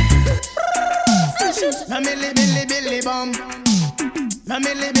 Na milli billy billy bum, na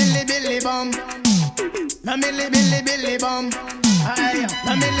milli billy billy bum, na milli billy billy bum, aye,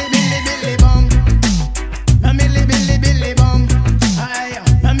 na milli billy billy bum, na milli billy billy bum, aye,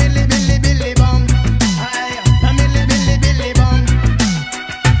 na milli billy billy bum, aye, na milli billy billy bum.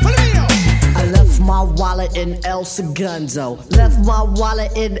 Follow me now. I left my wallet in El Segundo. Left my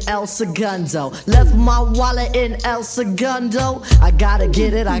wallet in El Segundo. Left my wallet in El Segundo. I gotta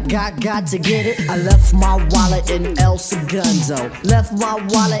get it, I got to get it. I left my wallet in El Segundo. Left my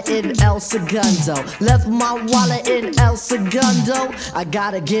wallet in El Segundo. Left my wallet in El Segundo. I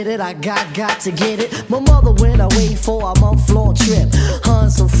gotta get it, I got to get it. My mother went away for a month-long trip. Her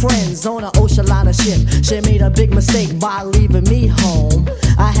and some friends on an ocean liner ship. She made a big mistake by leaving me home.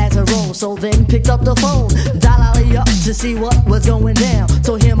 I had to roam, so then picked up the phone. Dial up to see what was going down.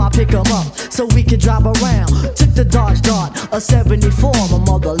 Told him I'd pick him up so we could drive around. Took the Dodge Dart, a 74. My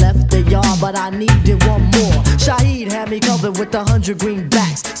mother left the yard, but I needed one more. Shaheed had me covered with 100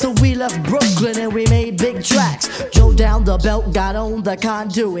 greenbacks, so we left Brooklyn and we made big tracks. Drove down the belt, got on the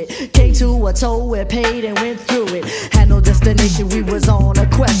conduit, came to a toll, we paid and went through it. Had no destination, we was on a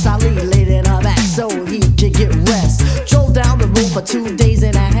quest. Ali laid in her back so he could get rest. Drove down the road for 2 days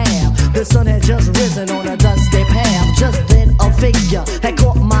and a half. The sun had just risen on a dusty path. Just then a figure had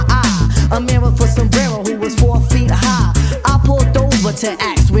caught my eye, a man with a sombrero who was 4 feet high. I pulled over to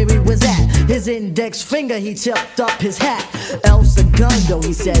ask where he was at. His index finger, he tipped up his hat. El Segundo,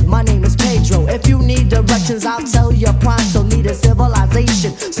 he said, my name is Pedro. If you need directions, I'll tell you pronto. Need a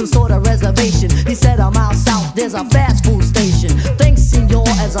civilization, some sort of reservation. He said, I'm out south, there's a fast food station. Thanks, senor,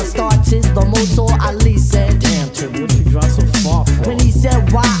 as I started the motor. Ali said, damn, Tip, what you drive so far for? When he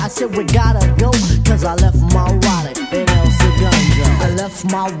said why, I said, we gotta go, cause I left my wallet in El Segundo. I left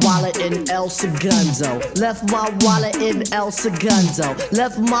my wallet in El Segundo. Left my wallet in El Segundo.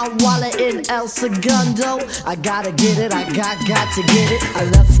 Left my wallet in El Segundo. I gotta get it, I got to get it. I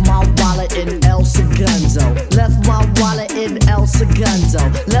left my wallet in El Segundo. Left my wallet in El Segundo.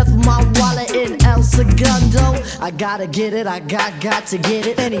 Left my wallet in El Segundo. I gotta get it, I got to get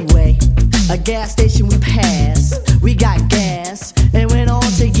it. Anyway, a gas station we passed, we got gas and went on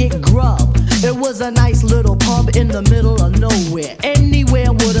to get grub. It was a nice little pub in the middle of nowhere.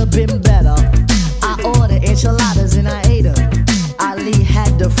 Anywhere would have been better. I ordered enchiladas and I ate them. Ali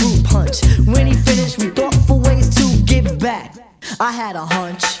had the fruit punch. When he finished, we thought for ways to get back. I had a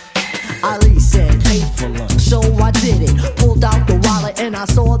hunch. Ali said, pay for lunch. So I did it. Pulled out the wallet and I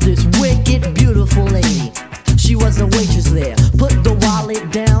saw this wicked, beautiful lady. She was a waitress there. Put the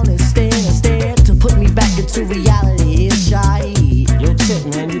wallet down and stared to put me back into reality. Here's Shaheed. Yo,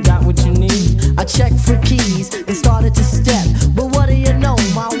 Tip, man, you got what you need? I checked for keys and started to step. But what do you know?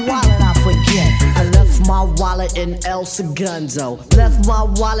 My wallet I forget. I left my wallet in El Segundo. Left my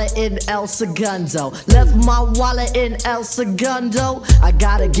wallet in El Segundo. Left my wallet in El Segundo. I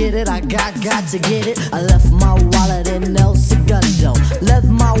gotta get it, I got to get it. I left my wallet in El Segundo. Left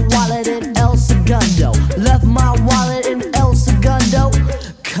my wallet in El Segundo. Left my wallet in El Segundo.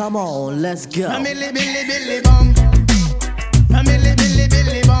 Come on, let's go. Billy, Billy, Billy, bum. Billy, Billy,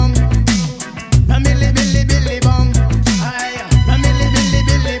 Billy, bum. Billy, Billy, Billy, bum. Billy, Billy,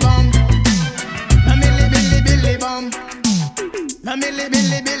 Billy, bum. Billy, Billy, Billy, bum. Billy,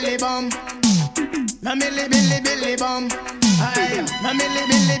 Billy, Billy, bum. Billy, Billy, Billy, bum. Billy,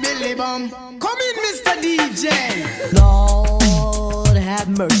 Billy, Billy, bum. Come in, Mr. DJ. Lord have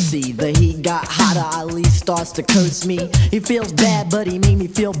mercy, the heat got hotter. Ali starts to curse me. He feels bad, but he made me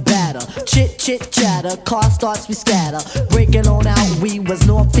feel better. Chit chatter, car starts we scatter. Breaking on out, we was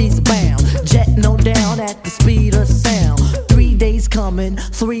northeast bound. Jetting on down at the speed of sound. 3 days coming,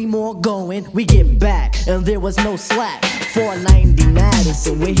 3 more going. We get back, and there was no slack. 490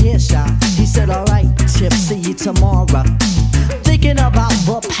 Madison, we're here, Shy. He said, alright, Chip, see you tomorrow. Thinking about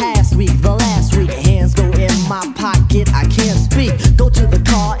the past week, the last week. Hands go in my pocket, I can't speak. Go to the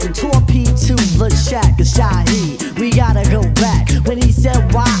car and torpedo to the shack of Shaheed. We gotta go back. When he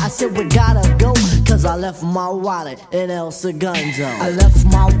said why, I said we gotta go, cause I left my wallet in El Segundo. I left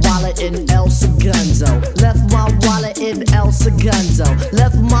my wallet in El Segundo. Left my wallet in El Segundo.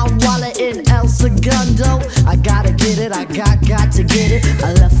 Left my wallet in El Segundo. I gotta get it, I got to get it.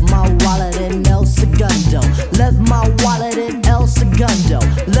 I left my wallet in El Segundo. Left my wallet in El Segundo.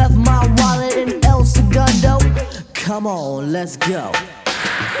 Left my wallet in El Segundo. Come on, let's go.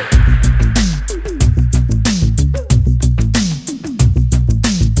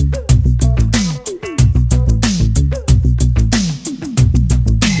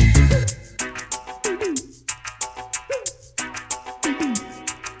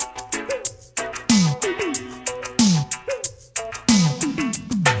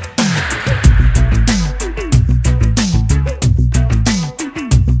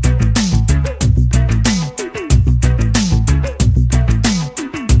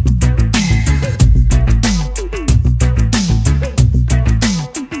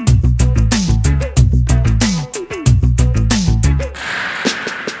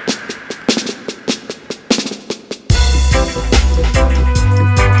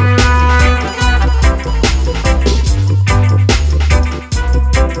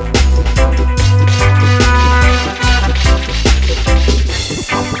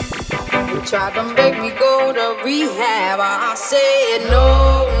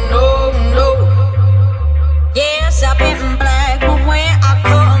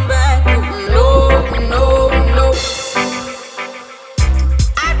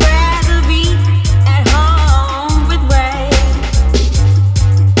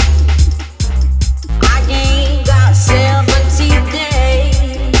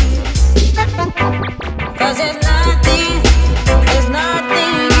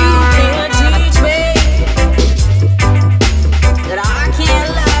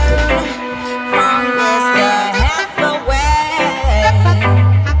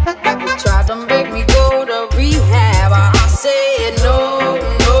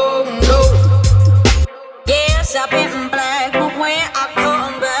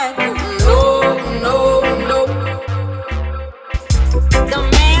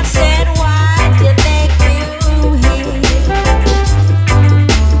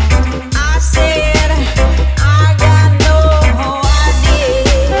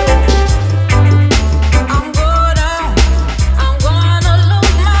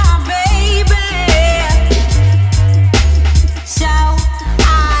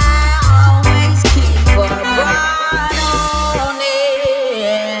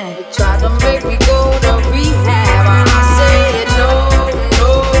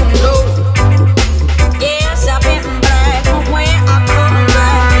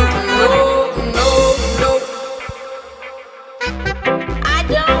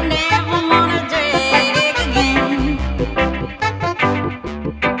 don't ever wanna drink again.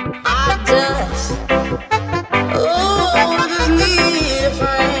 I just need a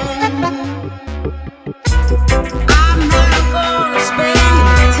friend. I'm not gonna spend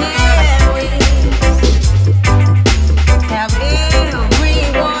 10 weeks. Have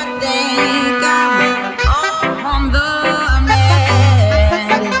everyone think I'm on the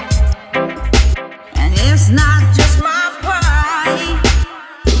net. And it's not just my pride,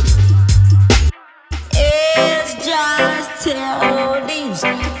 it's just till these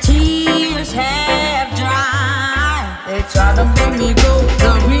tears have dried. They try to make me go to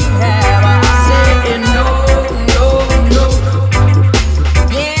rehab. I said no, no, no.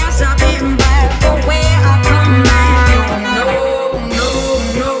 Yes, I've been back for where I come back. No, no,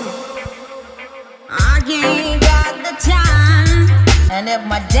 no. I ain't got the time. And if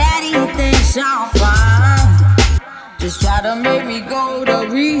my daddy thinks I'm fine, just try to make me go to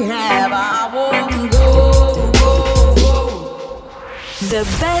rehab. I won't go. The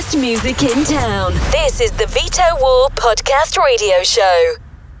best music in town. This is the Veto War Podcast Radio Show.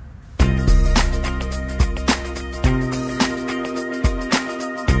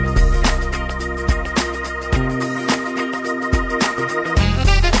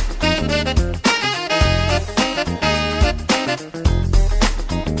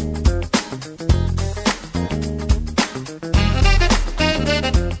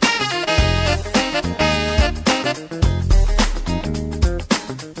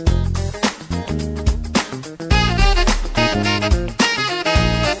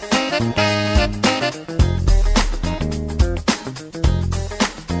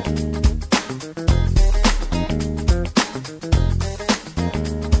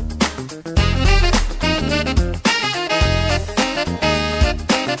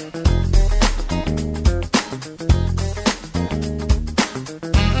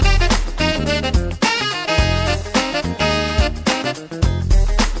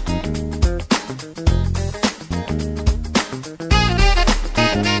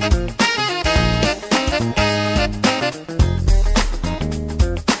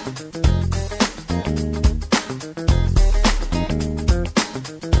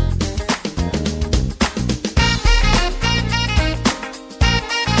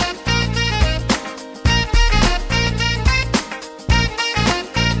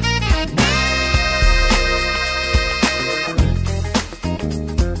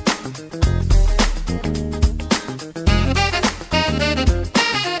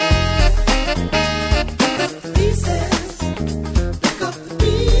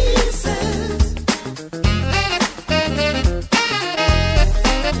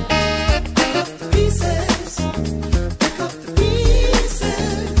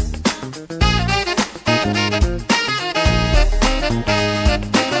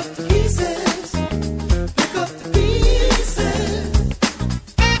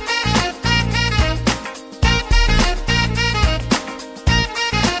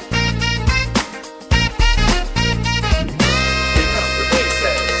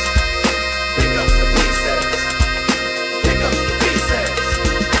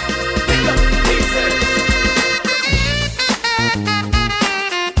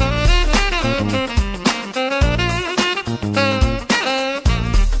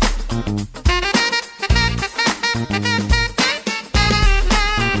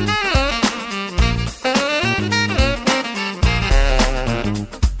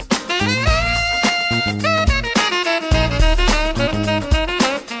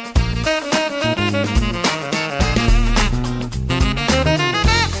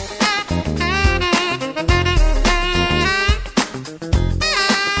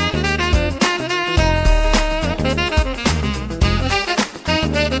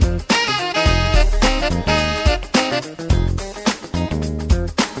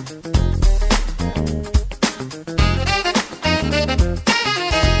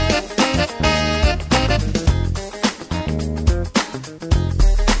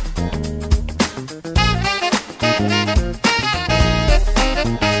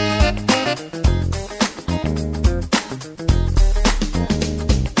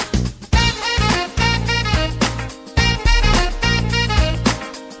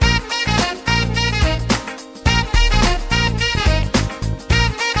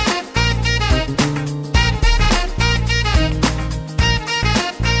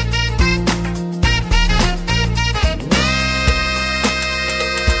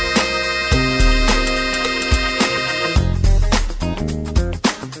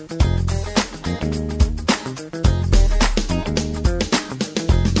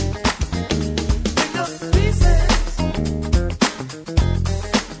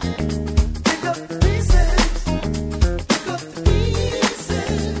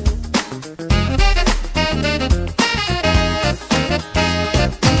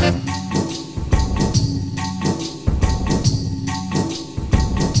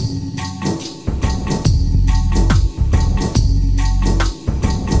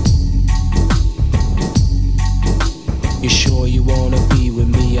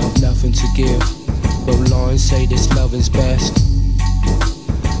 to give, but lines say this loving's best.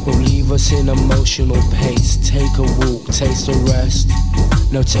 Will leave us in emotional pace. Take a walk, taste a rest.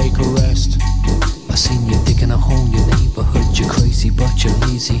 No, take a rest. I seen you digging a hole in your neighborhood. You're crazy, but you're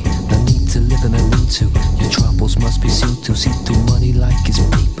lazy. No need to live and I need to. Your troubles must be seen to. See through money like it's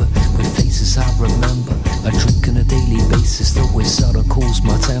paper. With faces I remember. I drink on a daily basis. Though it sorta cools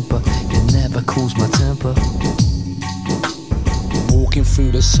my temper. It never cools my temper. Walking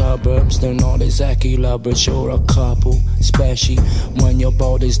through the suburbs, they're not exactly lovers, you're a couple. Especially when your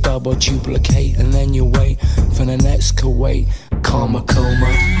body's double duplicate, and then you wait for the next Kuwait. Karma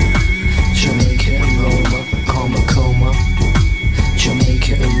coma, Jamaica and Roma. Karma coma,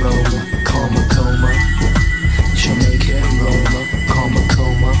 Jamaica and Roma. Karma coma, Jamaica and Roma. Karma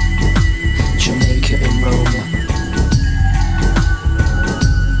coma, Jamaica and Roma.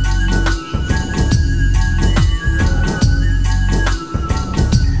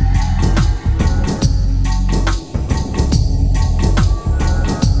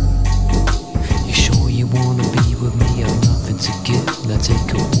 Now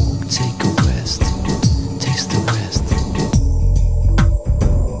take a walk, take a rest, taste the rest.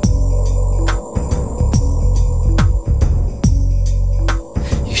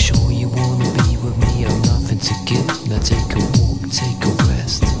 You sure you wanna be with me? I'm nothing to give. Now take a walk, take a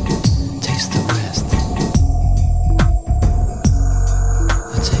rest, taste the rest.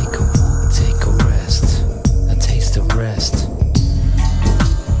 Now take a walk, take a rest, now taste the rest.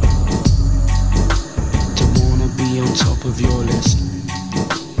 Don't wanna be on top of your list.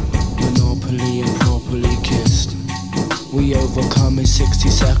 And properly kissed. We overcome in 60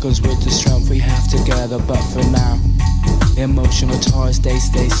 seconds with the strength we have together. But for now, emotional ties they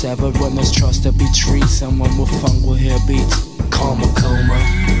stay severed. When there's trust there be trees. Someone with funk will hear beats. Karma coma,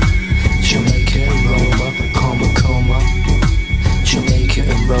 Jamaica and Roma. Karma coma, Jamaica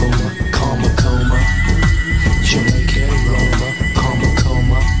and Roma. Karma coma, Jamaica and Roma. Karma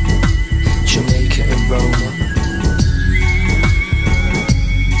coma, Jamaica and Roma.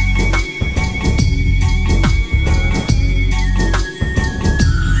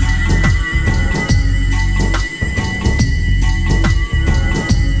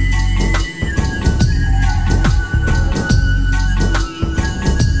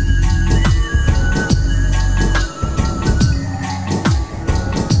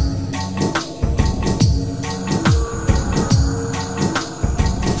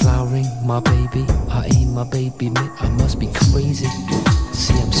 My baby, I eat my baby meat. I must be crazy.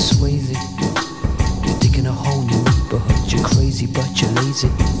 See, I'm swayzy. You're digging a hole in your neighborhood. You're crazy, but you're lazy.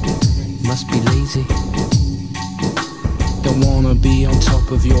 Must be lazy. Don't wanna be on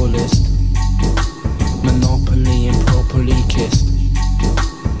top of your list. Monopoly and properly kissed.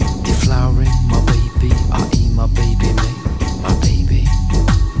 Deflowering my baby, I eat my baby meat. My baby.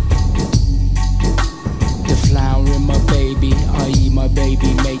 Deflowering my baby, I eat my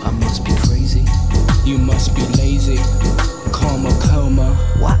baby mate. I must be crazy. You must be lazy. Karma coma.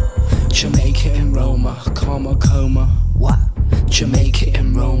 What? Jamaica and Roma. Karma coma. What? Jamaica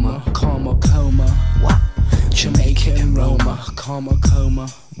and Roma. Karma coma. What? Jamaica and Roma. Karma coma.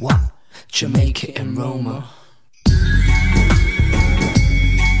 What? Jamaica and Roma.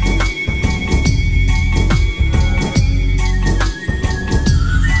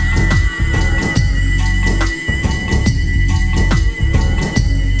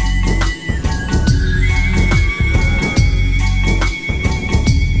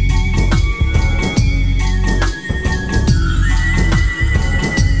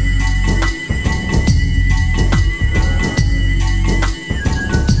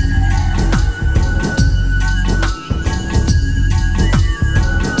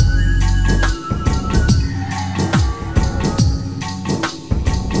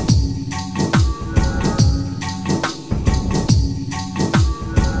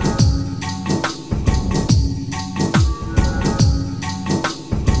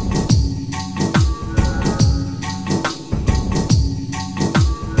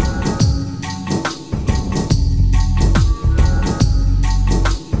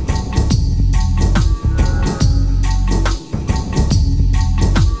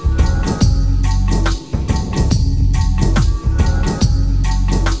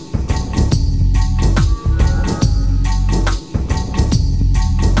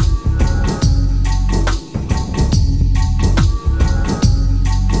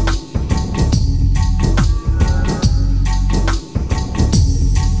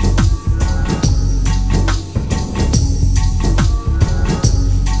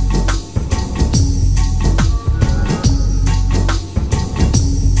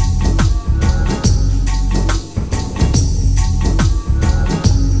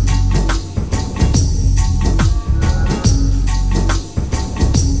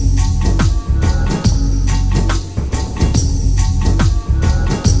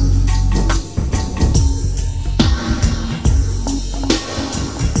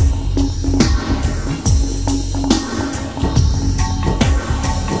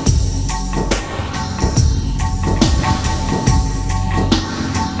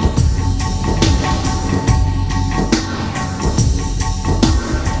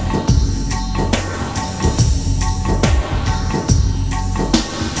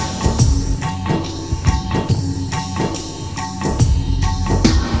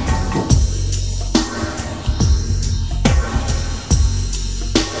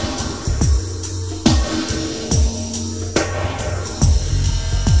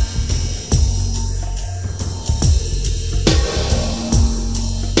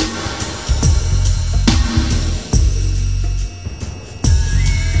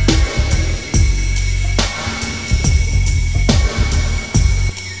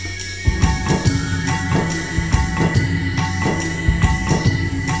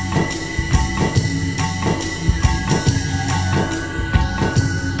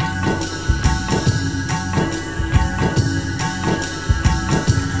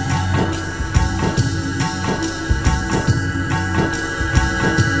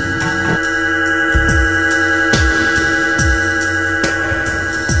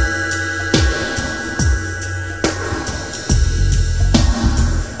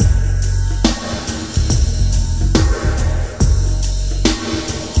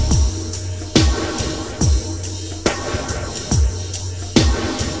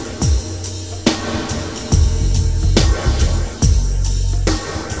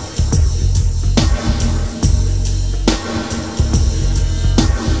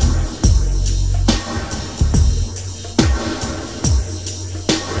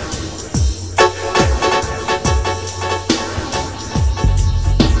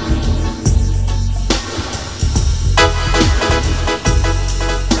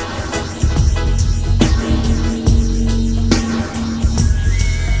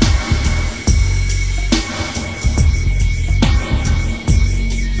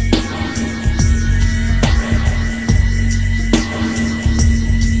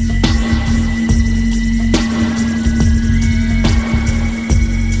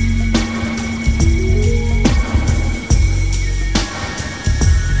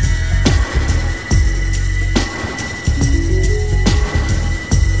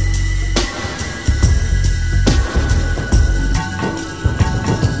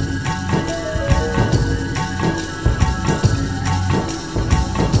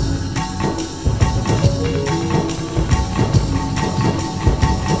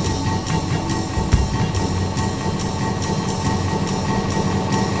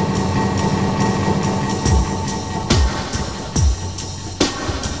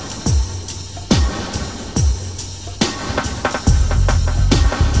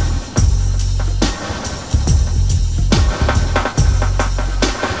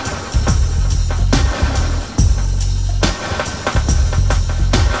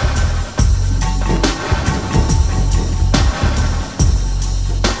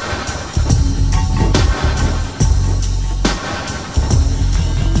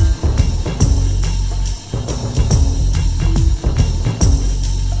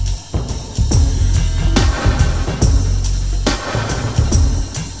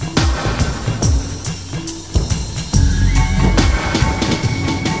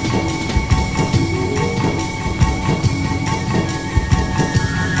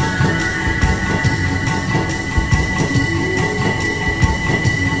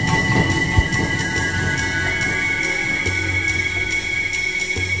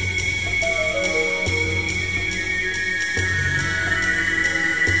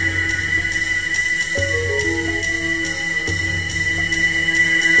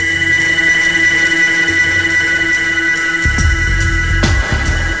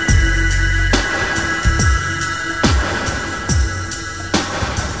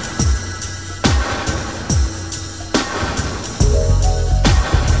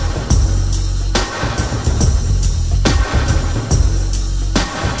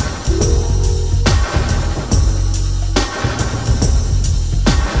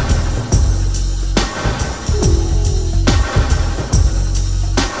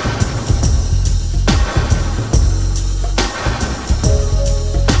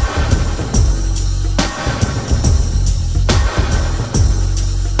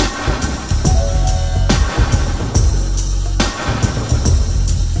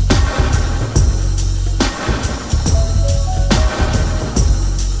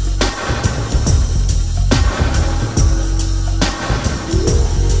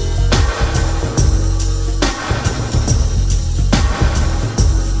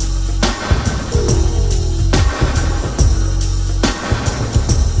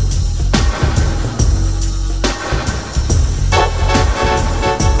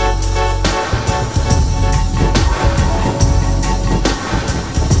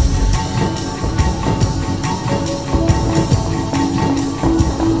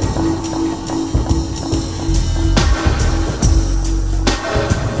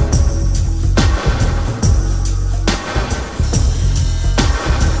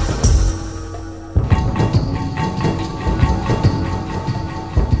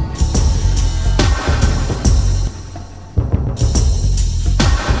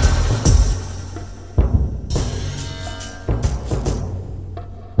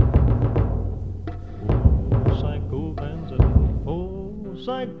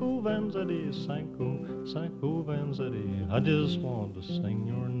 Psycho Vanzity, Psycho Vanzity, I just want to sing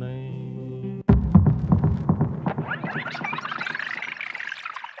your name.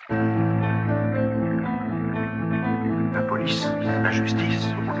 La police, la justice,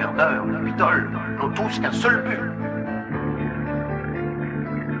 le gouverneur, l'hôpital n'ont tous qu'un seul but.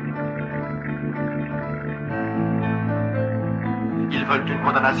 Ils veulent une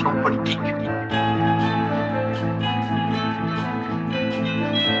condamnation politique.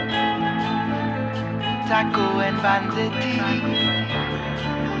 Taco and Vanzity.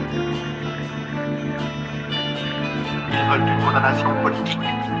 Ils veulent une condamnation politique.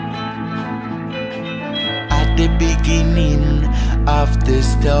 At the beginning of the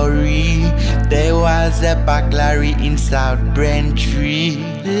story, there was a burglary in South Braintree.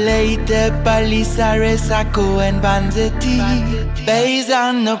 Later, police arrest Taco and Vanzity based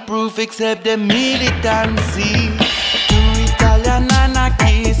on no proof except the militancy. Two Italian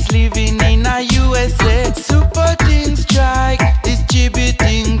anarchists living in a USA, supporting strike,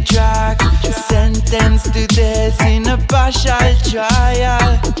 distributing drugs, sentenced to death in a partial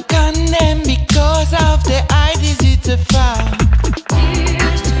trial, condemned because of the ideas it's a foul.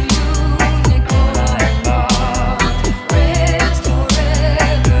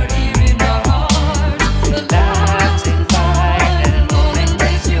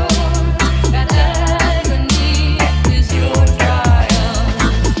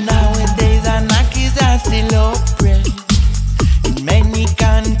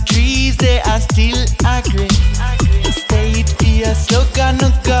 Slogan,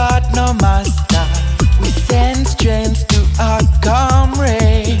 no God, no master. We send strength to our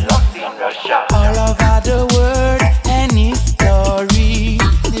comrade. All over the world, any story.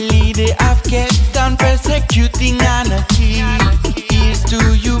 Leader have kept on persecuting anarchy. Here's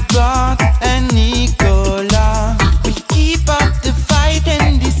to you, God and Nicola. We keep up the fight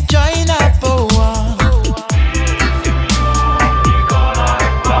and destroy the power.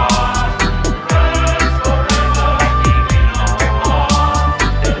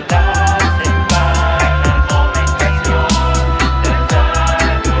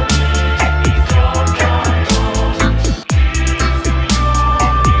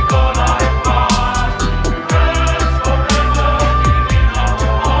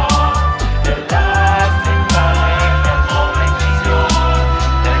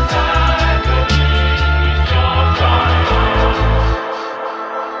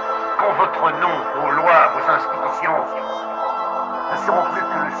 Ne seront plus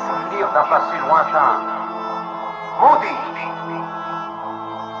que le souvenir d'un passé lointain. Maudit!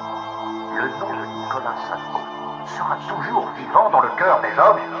 Le nom de Nicolas Sacco sera toujours vivant dans le cœur des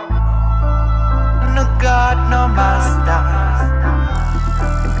hommes. No God, no master.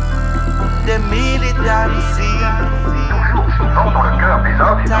 The militancy. Toujours vivant dans le cœur des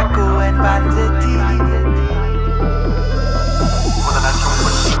hommes. Taco and Vanzity.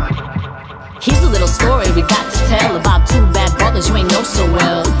 Here's a little story we got to tell about two bad brothers you ain't know so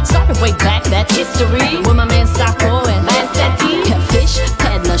well. Started way back, that's history. With my man Sacco and Vanzity. Fish,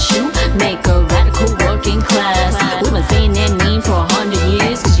 peddler, shoemaker, radical working class. We've been saying that name for 100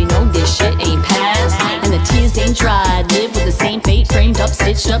 years, cause you know this shit ain't past. And the tears ain't dried. Live with the same fate, framed up,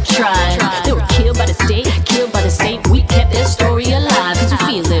 stitched up, tried. They were killed by the state, we kept their story alive. Cause we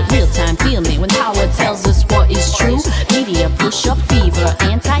feel it, real time, feel me. When power tells us what is true, media push up fever,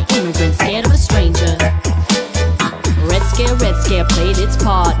 anti-immigrant, scared of a stranger. Red Scare played its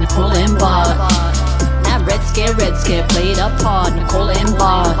part, Nicole and Bart. Now Red Scare played a part, Nicole and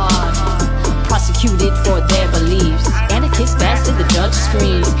Bart. Prosecuted for their beliefs. Anarchist bastard, the judge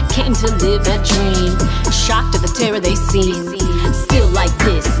screams. Came to live a dream. Shocked at the terror they seen. Still like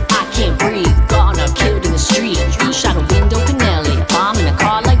this, I can't breathe. Garner killed in the street. Shot a window Pinelli. Bomb in a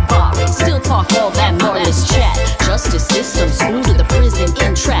car like Bari. Still talk all that moralist chat. Justice system, school to the prison,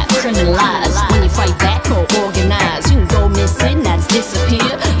 entrapped, criminalized. When you fight back or organize, you can go missing, that's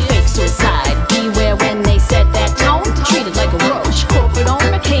disappear. Fake suicide, beware when they set that tone. Treated like a roach, corporate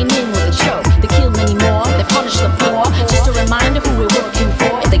owner came in with a choke. They kill many more, they punish the poor. Just a reminder who we're working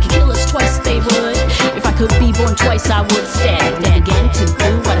for. If they could kill us twice, they would. If I could be born twice, I would stay. Then again to do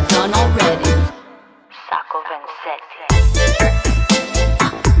what I've done already. Sacco Vanzity.